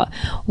 talked about?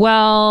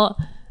 Well,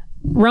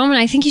 Roman,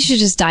 I think you should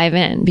just dive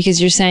in because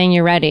you're saying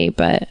you're ready,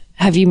 but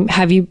have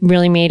you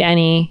really made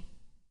any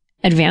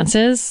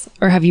advances,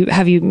 or have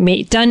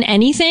you done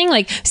anything?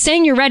 Like,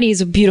 saying you're ready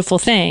is a beautiful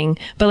thing,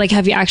 but like,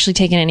 have you actually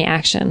taken any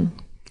action?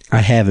 I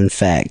have, in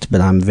fact,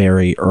 but I'm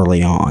very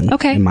early on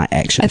Okay. in my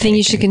action. I think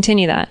you taking. should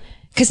continue that.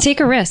 Because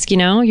take a risk, you're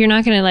not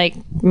going to like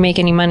make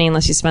any money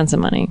unless you spend some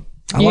money.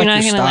 I You're like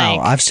not your gonna style.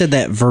 like, I've said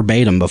that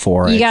verbatim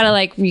before. you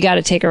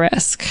gotta take a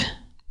risk.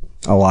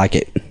 I like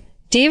it.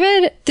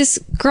 David, this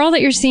girl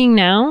that you're seeing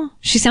now,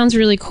 she sounds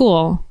really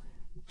cool,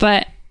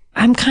 but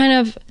I'm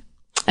kind of,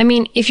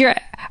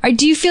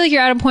 do you feel like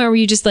you're at a point where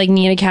you just like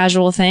need a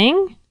casual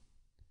thing?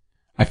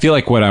 I feel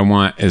like what I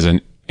want is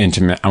an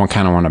intimate, I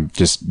kind of want to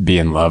just be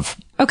in love.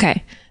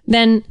 Okay.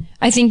 Then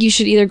I think you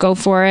should either go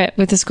for it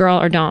with this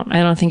girl or don't.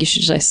 I don't think you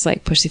should just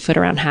like push the foot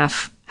around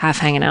half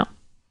hanging out.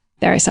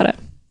 There, I said it.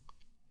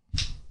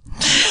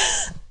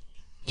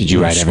 Did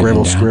you write everything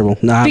down? Scribble.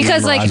 No, I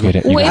Because like, You if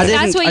didn't- I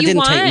that's what I you didn't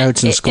want, take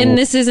notes in school. and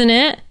this isn't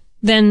it,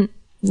 then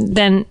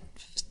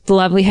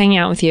lovely hanging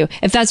out with you.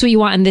 If that's what you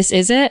want and this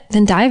is it,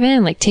 then dive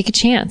in. Like, take a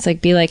chance.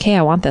 Like, be like, hey,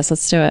 I want this.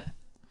 Let's do it.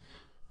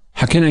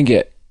 How can I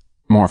get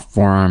more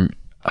forearm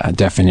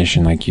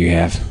definition like you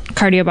have?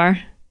 Cardio bar.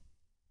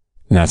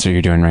 And that's what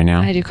you're doing right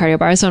now? I do cardio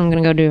bar. That's what I'm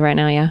going to go do right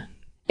now. Yeah.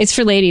 It's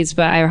for ladies,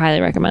 but I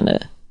highly recommend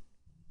it.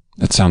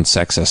 That sounds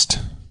sexist.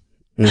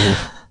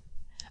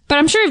 But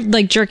I'm sure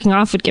like jerking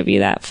off would give you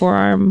that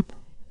forearm.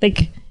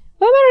 Like,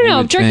 well, I don't know.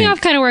 would Jerking think. off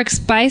kind of works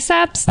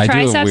biceps, I do a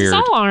triceps, it's weird-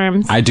 all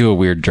arms. I do a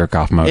weird jerk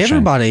off motion.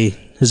 Everybody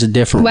is a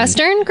different one.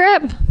 Western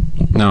grip.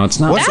 No, it's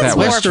not What's that That's that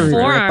more Western Western.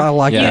 grip? forearm. I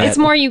like Yeah. that. It's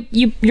more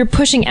you're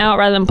pushing out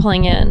rather than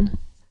pulling in.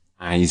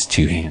 I use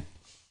two hands.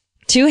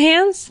 Two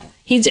hands.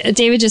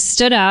 David just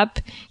stood up.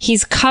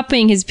 He's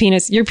cupping his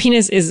penis. Your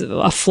penis is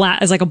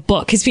like a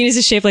book. His penis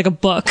is shaped like a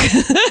book.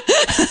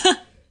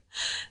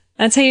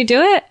 That's how you do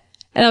it?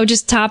 Oh,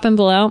 just top and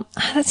below?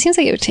 That seems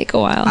like it would take a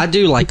while. I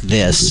do like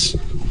this.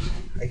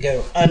 I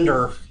go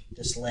under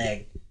this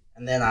leg,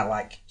 and then I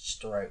like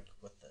stroke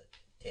with the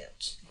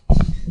tips.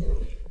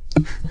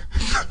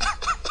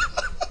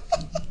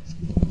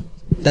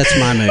 That's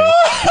my move.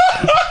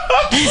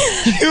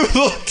 You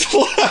looked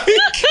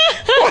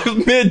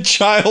like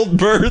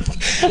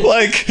mid-childbirth,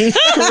 like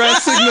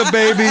caressing the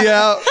baby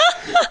out.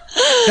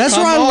 That's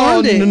where I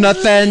learned it.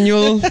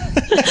 Nathaniel.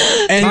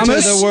 Enter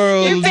Thomas? the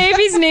world. Your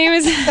baby's name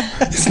is...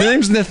 His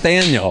name's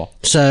Nathaniel.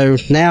 So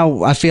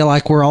now I feel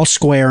like we're all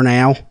square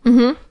now.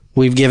 Mm-hmm.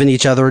 We've given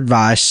each other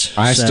advice.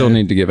 I so- still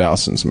need to give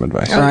Allison some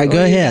advice. All right,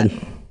 go ahead.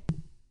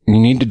 You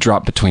need to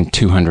drop between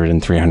 200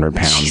 and 300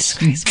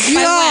 pounds.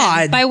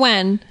 God! By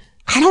when?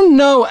 I don't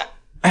know.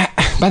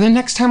 By the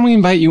next time we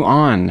invite you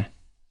on,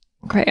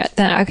 Great.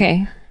 Then,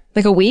 okay.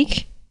 Like a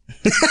week?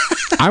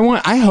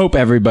 I hope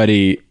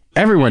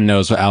everyone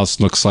knows what Alice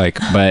looks like,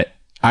 but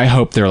I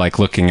hope they're like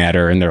looking at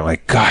her and they're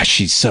like, gosh,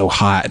 she's so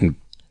hot. And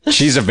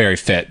she's a very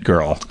fit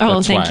girl. Oh,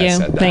 That's thank why I you.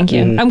 said that. Thank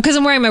you. Because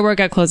I'm wearing my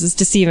workout clothes. It's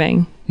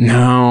deceiving.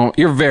 No,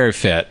 you're very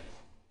fit.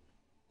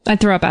 I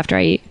throw up after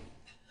I eat.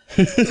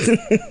 I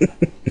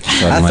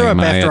throw up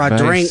after I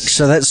drink,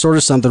 so that's sort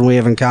of something we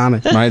have in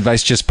common. My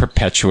advice just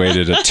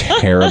perpetuated a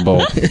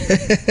terrible.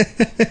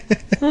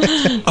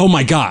 Oh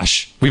my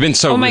gosh. We've been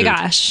so Oh my rude.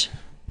 gosh.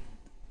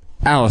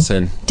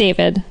 Allison,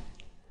 David.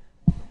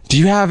 do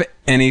you have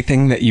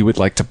anything that you would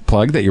like to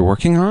plug that you're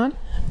working on?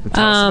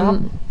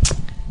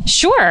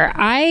 Sure.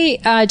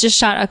 I just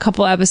shot a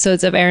couple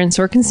episodes of Aaron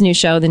Sorkin's new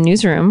show, The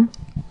Newsroom.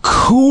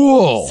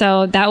 Cool.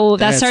 So that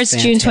That's starts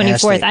June 24th.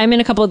 fantastic. I'm in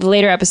a couple of the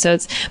later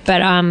episodes,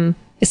 but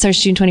it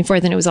starts June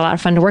 24th, and it was a lot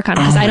of fun to work on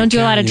because I don't do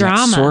a lot of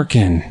drama.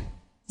 Sorkin.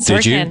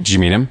 Did you? Sorkin. Did you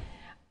meet him?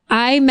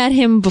 I met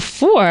him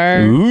before.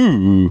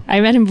 Ooh. I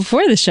met him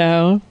before the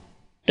show.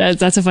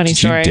 That's a funny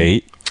Did you story.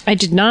 date? I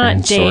did not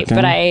Aaron date,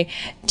 Sorkin?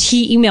 but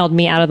he emailed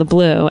me out of the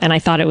blue, and I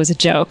thought it was a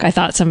joke. I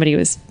thought somebody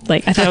was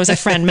like, I thought it was a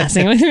friend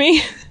messing with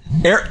me.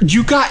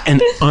 You got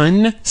an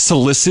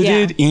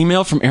unsolicited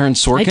email from Aaron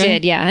Sorkin? I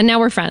did, yeah, and now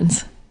we're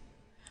friends.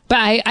 But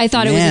I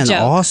thought it was Man, a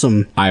joke.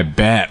 awesome. I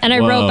bet. And I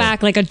wrote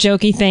back like a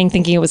jokey thing,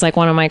 thinking it was like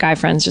one of my guy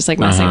friends just like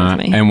messing with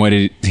me. And what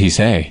did he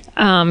say?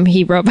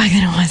 He wrote back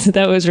that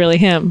it was really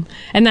him.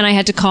 And then I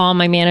had to call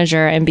my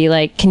manager and be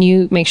like, can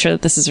you make sure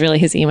that this is really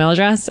his email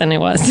address? And it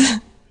was.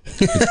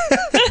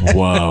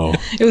 Whoa.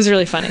 It was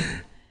really funny.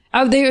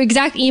 Oh, the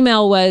exact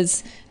email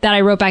was that I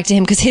wrote back to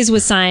him because his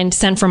was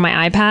sent from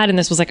my iPad, and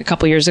this was like a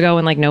couple years ago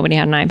when like nobody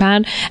had an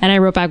iPad. And I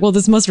wrote back, well,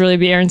 this must really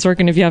be Aaron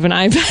Sorkin if you have an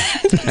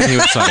iPad. And he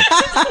was like,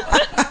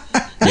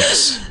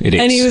 yes, it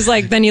is. And he was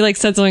like, then he like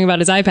said something about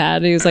his iPad.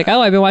 And he was like,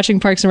 oh, I've been watching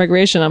Parks and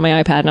Recreation on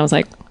my iPad. And I was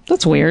like,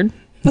 that's weird.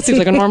 That seems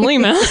like a normal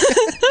email.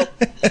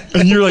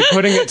 And you're like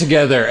putting it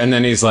together, and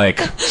then he's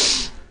like,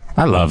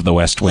 I love the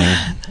West Wing.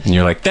 And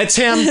you're like, that's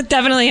him.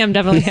 Definitely him.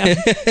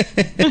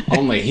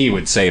 Only he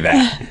would say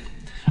that.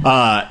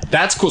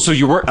 That's cool. So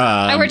you were.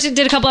 I did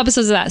a couple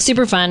episodes of that.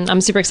 Super fun. I'm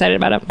super excited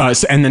about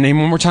it. And the name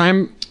one more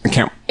time? I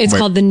can't. It's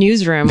called The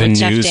Newsroom with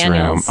Jeff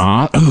Daniels.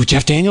 Oh,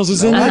 Jeff Daniels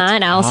is in that?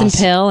 And Allison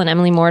Pill and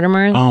Emily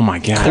Mortimer. Oh my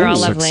God. They're all I'm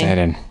so lovely.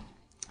 excited.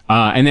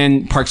 And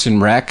then Parks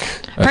and Rec.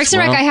 Parks and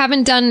Rec, I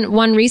haven't done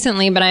one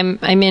recently, but I'm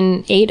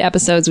in 8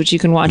 episodes, which you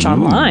can watch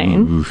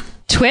online.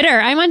 Twitter.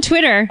 I'm on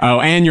Twitter.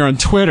 Oh, and you're on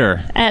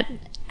Twitter. At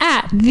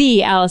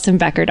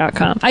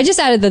theAllisonBecker.com. I just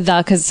added the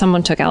because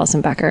someone took Allison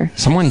Becker.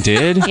 Someone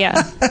did?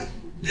 Yeah.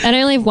 And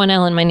I only have one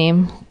L in my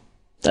name.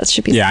 That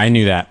should be. Yeah, I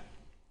knew that.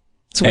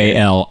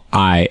 Alison.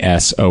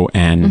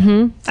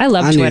 I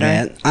love I knew Twitter.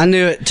 that. I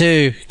knew it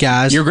too,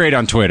 guys. You're great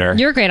on Twitter.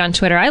 You're great on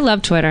Twitter. I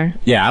love Twitter.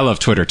 Yeah, I love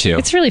Twitter too.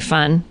 It's really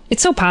fun.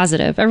 It's so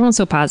positive. Everyone's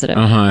so positive.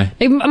 Uh-huh.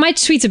 My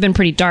tweets have been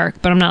pretty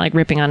dark, but I'm not like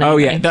ripping on Oh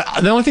anybody.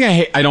 yeah. The only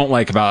thing I don't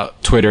like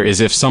about Twitter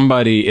is if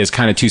somebody is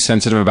kind of too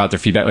sensitive about their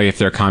feedback, like if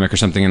they're a comic or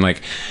something, and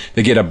like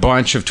they get a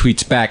bunch of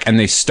tweets back and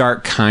they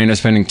start kind of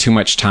spending too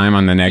much time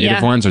on the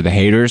negative ones or the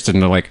haters,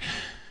 and they're like,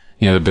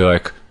 they'll be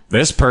like,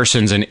 this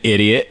person's an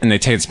idiot, and they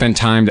spend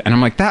time, and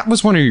I'm like, that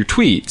was one of your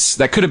tweets.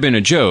 That could have been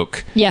a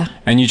joke. Yeah.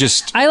 And you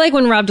just... I like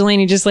when Rob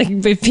Delaney just like,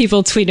 if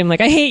people tweet him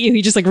like, I hate you,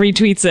 he just like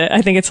retweets it.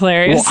 I think it's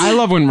hilarious. Well, I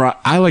love when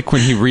I like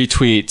when he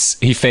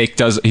retweets. He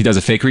does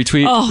a fake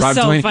retweet. Oh, Rob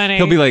so Delaney. funny.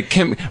 He'll be like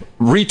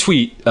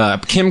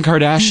retweet Kim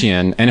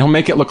Kardashian, and he'll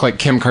make it look like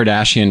Kim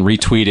Kardashian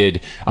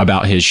retweeted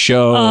about his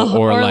show,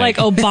 or like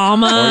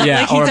Obama. Yeah,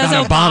 like he or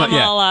does about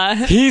Obama.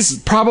 Yeah. He's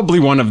probably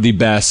one of the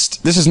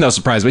best. This is no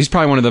surprise, but he's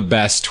probably one of the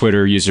best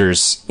Twitter users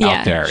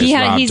out there.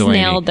 He's Delaney.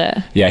 nailed it.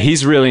 Yeah,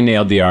 he's really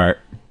nailed the art.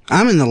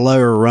 I'm in the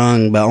lower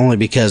rung, but only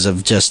because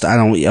of just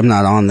I'm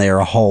not on there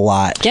a whole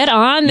lot. Get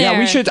on there. Yeah,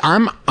 we should.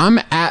 I'm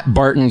at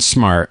Barton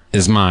Smart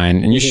is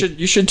mine, and you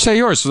should say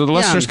yours so the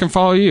listeners can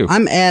follow you.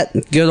 I'm at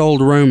good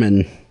old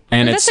Roman.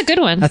 And That's a good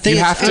one. I think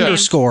You it's have to-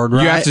 underscored,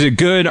 right? You have to do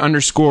good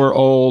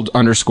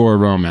 _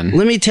 Roman.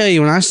 Let me tell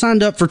you, when I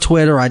signed up for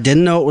Twitter, I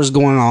didn't know what was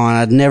going on.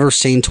 I'd never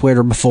seen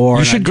Twitter before. You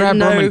and I should grab didn't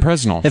know Roman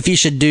Presnell. If you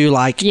should do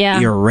like Yeah.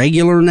 your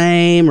regular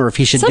name, or if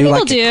you should Some do people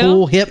like do. a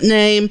cool hip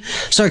name.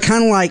 So I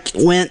kind of like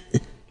went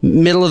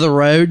middle of the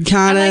road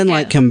kind of I like and it.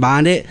 like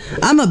combined it.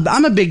 I'm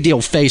a big deal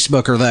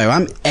Facebooker though.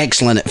 I'm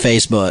excellent at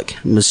Facebook.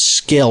 I'm a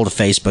skilled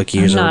Facebook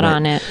user. not but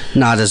on it.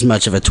 Not as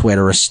much of a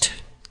Twitterist.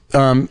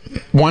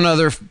 One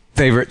other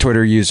favorite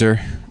Twitter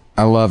user,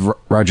 I love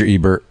Roger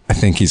Ebert. I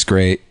think he's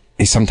great.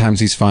 Sometimes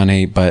he's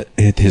funny, but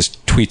his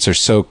tweets are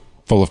so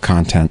full of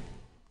content.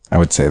 I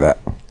would say that.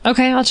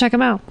 Okay, I'll check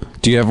him out.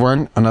 Do you have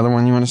another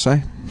one you want to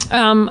say?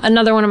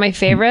 Another one of my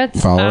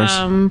favorites. Followers?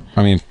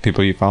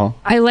 People you follow?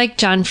 I like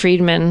John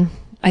Friedman.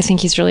 I think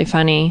he's really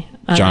funny.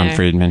 on John there.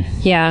 Friedman.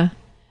 Yeah.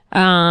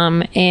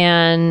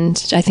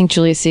 And I think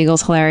Julia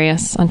Siegel's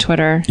hilarious on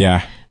Twitter.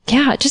 Yeah.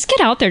 Yeah, just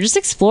get out there, just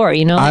explore,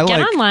 get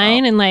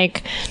online and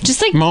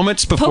just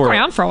moments before poke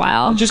around for a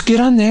while. Just get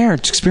on there,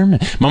 just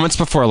experiment. Moments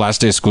before our last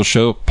day of school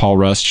show, Paul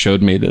Rust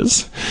showed me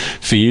this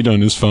feed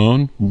on his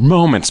phone.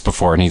 Moments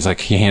before, and he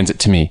hands it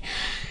to me.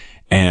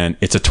 And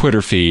it's a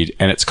Twitter feed,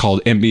 and it's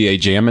called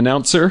NBA Jam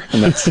Announcer.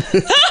 And that's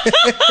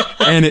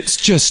and it's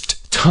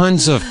just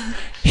tons of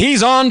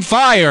he's on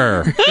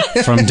fire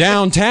from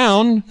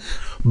downtown.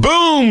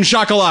 Boom,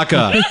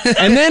 shakalaka.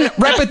 And then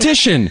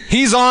repetition.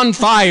 He's on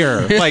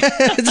fire. Like,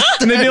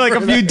 maybe like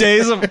a few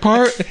days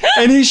apart.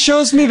 And he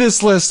shows me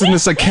this list and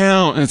this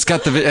account, and it's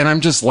got and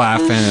I'm just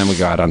laughing, and we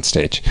got on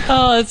stage.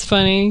 Oh, that's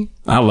funny.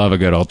 I love a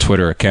good old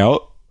Twitter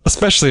account,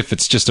 especially if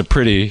it's just a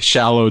pretty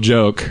shallow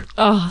joke.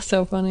 Oh,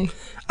 so funny.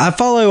 I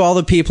follow all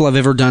the people I've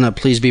ever done a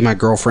Please Be My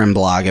Girlfriend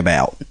blog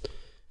about.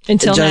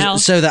 Until now.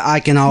 So that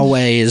I can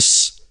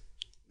always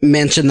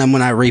mention them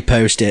when I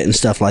repost it and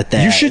stuff like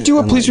that. You should do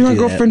a I Please like Be My to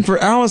do that. Girlfriend for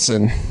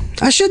Allison.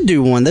 I should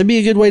do one. That'd be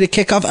a good way to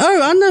kick off.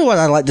 Oh, I know what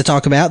I'd like to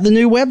talk about. The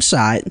new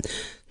website.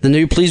 The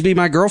new Please Be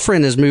My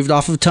Girlfriend has moved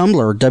off of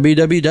Tumblr.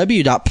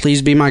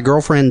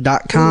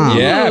 www.pleasebemygirlfriend.com.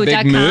 Yeah, Ooh, big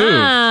 .com. move.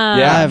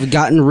 Yeah.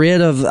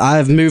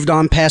 I've moved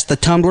on past the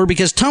Tumblr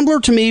because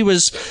Tumblr to me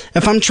was,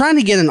 if I'm trying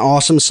to get an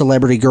awesome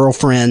celebrity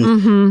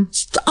girlfriend,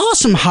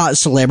 awesome hot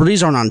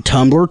celebrities aren't on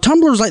Tumblr.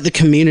 Tumblr's like the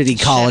community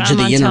college I'm of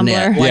the on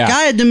internet. Tumblr. Like Yeah.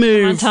 I had to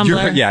move.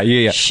 Tumblr.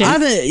 Yeah.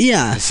 Shit.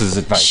 Yeah. This is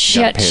advice.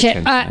 You gotta Shit.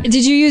 pay attention.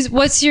 Did you use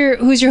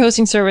who's your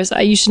hosting service?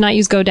 You should not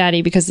use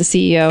GoDaddy because the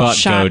CEO Fuck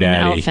shot an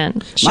GoDaddy.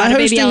 elephant. Shot My a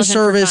baby hosting elephant for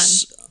service.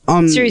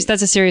 fun. Serious.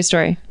 That's a serious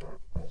story.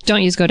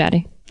 Don't use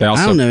GoDaddy. They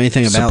also I don't know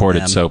anything about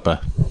supported them.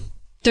 SOPA.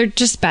 They're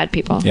just bad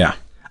people. Yeah.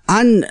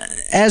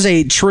 As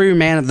a true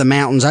man of the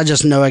mountains, I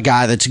just know a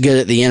guy that's good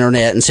at the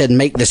internet and said,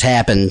 make this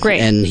happen. Great.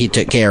 And he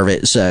took care of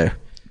it. So,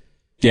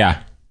 Yeah.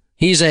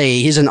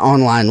 He's an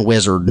online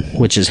wizard,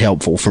 which is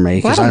helpful for me A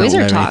lot because of I don't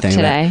wizard know talk anything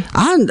today.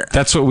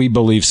 That's what we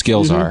believe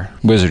skills are.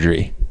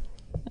 Wizardry.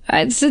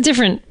 It's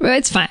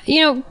it's fine.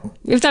 You know,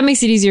 if that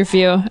makes it easier for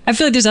you. I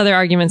feel like there's other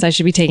arguments I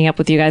should be taking up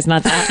with you guys,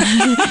 not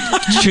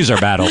that. Choose our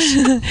battles.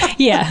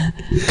 Yeah.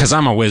 Because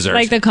I'm a wizard.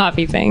 Like the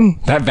coffee thing.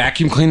 That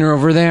vacuum cleaner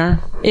over there?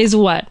 Is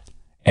what?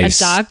 A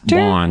doctor?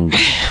 Wand.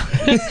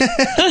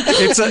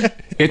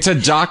 It's a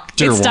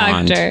doctor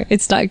wand.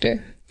 It's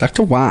doctor.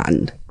 Dr.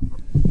 Wand.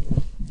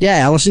 Yeah,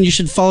 Allison, you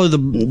should follow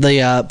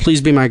the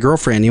Please Be My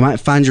Girlfriend. You might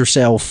find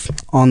yourself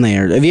on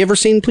there. Have you ever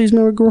seen Please Be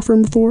My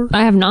Girlfriend before?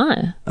 I have not.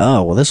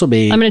 Oh, well, this will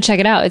be I'm going to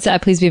check it out. It's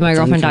at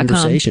pleasebemygirlfriend.com.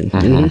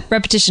 conversation.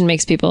 Repetition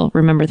makes people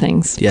remember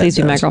things. Yeah, it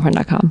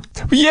Pleasebemygirlfriend.com.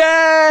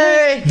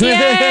 Yay! Yay!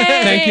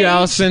 Thank you,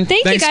 Allison.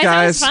 Thanks, you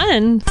guys. That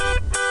was fun.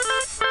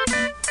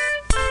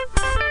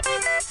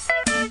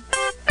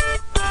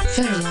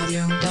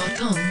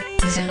 FeralAudio.com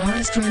is an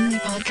artist-friendly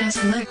podcast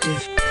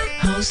collective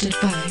hosted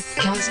by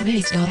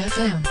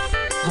Castmates.fm.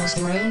 Host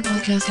their own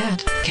podcast at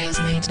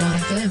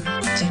Castmates.fm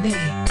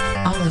today.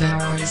 All of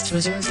our artists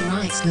reserve the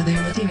rights to their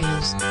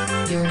materials.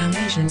 Your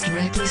donations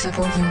directly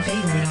support their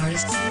favorite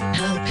artists,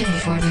 help pay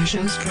for their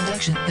show's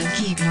production, and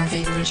keep your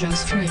favorite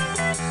shows free.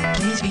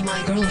 Please Be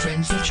My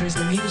Girlfriend features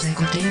the music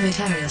of David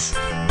Harris.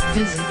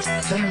 Visit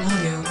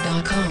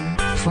FeralAudio.com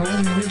for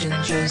other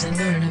original shows and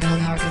learn about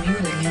our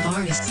community of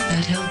artists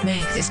that help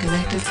make this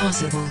collective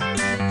possible.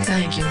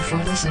 Thank you for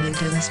listening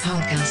to this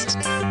podcast.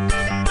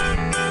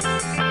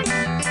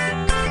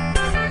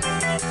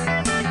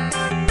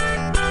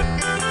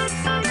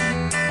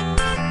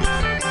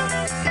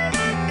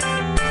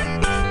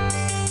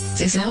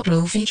 This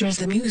outro features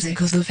the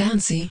music of The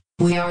Fancy.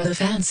 We are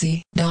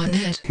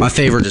thefancy.net. My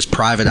favorite is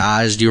Private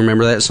Eyes. Do you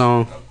remember that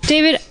song?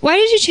 David, why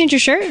did you change your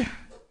shirt?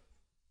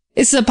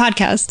 It's a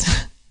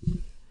podcast.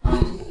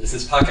 This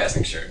is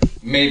podcasting shirt.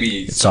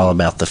 Maybe It's all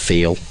about the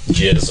feel.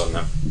 jizz on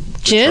them.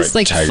 Jizz?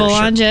 Like Tiger full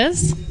on shirt.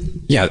 jizz?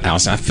 Yeah,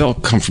 Allison, I feel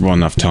comfortable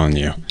enough telling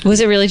you. Was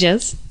it really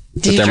jizz?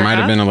 Did But you there jerk might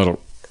have off? been a little...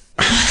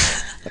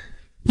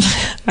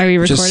 Are we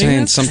recording Just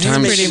saying, this?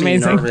 sometimes It's pretty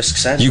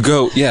amazing. You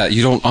go, yeah,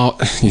 you don't all...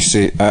 You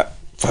see,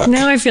 fuck.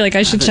 Now I feel like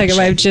I should check if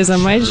I have jizz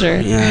on my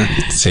shirt. Yeah.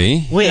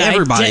 See? Well, I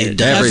everybody did.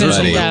 does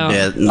Everybody. a little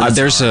bit. That's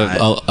There's all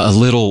right. a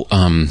little...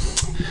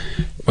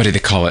 what do they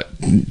call it?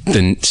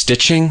 The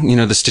stitching? You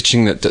know, the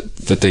stitching that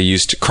they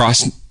use to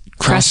cross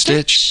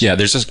stitch? Yeah,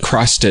 there's a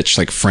cross stitch,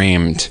 like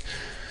framed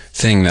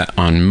thing that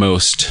on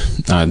most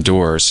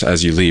doors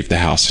as you leave the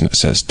house, and it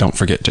says, don't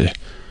forget to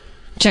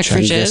Check for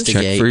jizz.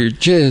 check for your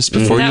jizz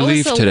before That you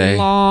leave was a today.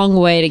 long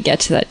way to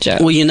get to that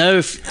joke. Well, you know,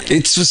 if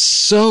It was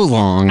so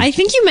long. I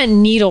think you meant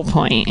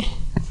needlepoint.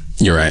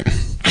 You're right.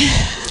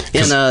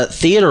 in a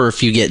theater,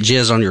 if you get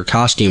jizz on your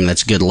costume,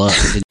 that's good luck.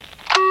 I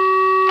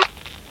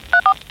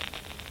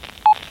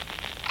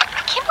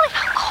can't believe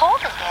how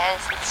cold it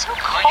is. It's so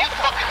cold in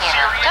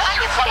here.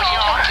 Don't you think I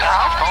should take your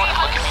off?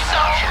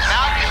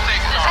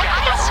 I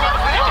think it's so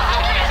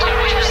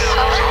rude. You're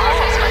so cold.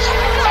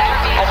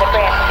 As a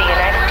branch of the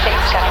United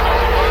States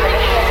government,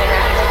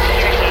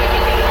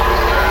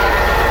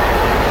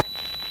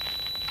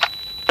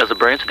 As a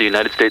branch of the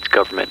United States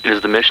government, it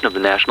is the mission of the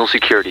National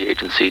Security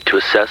Agency to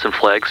assess and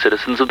flag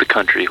citizens of the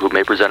country who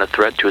may present a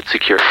threat to its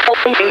security.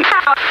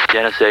 The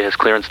NSA has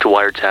clearance to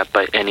wiretap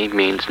by any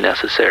means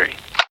necessary.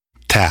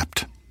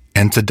 Tapped.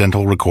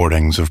 Incidental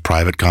recordings of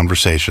private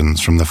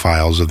conversations from the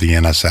files of the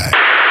NSA.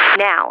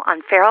 now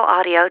on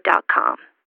FeralAudio.com.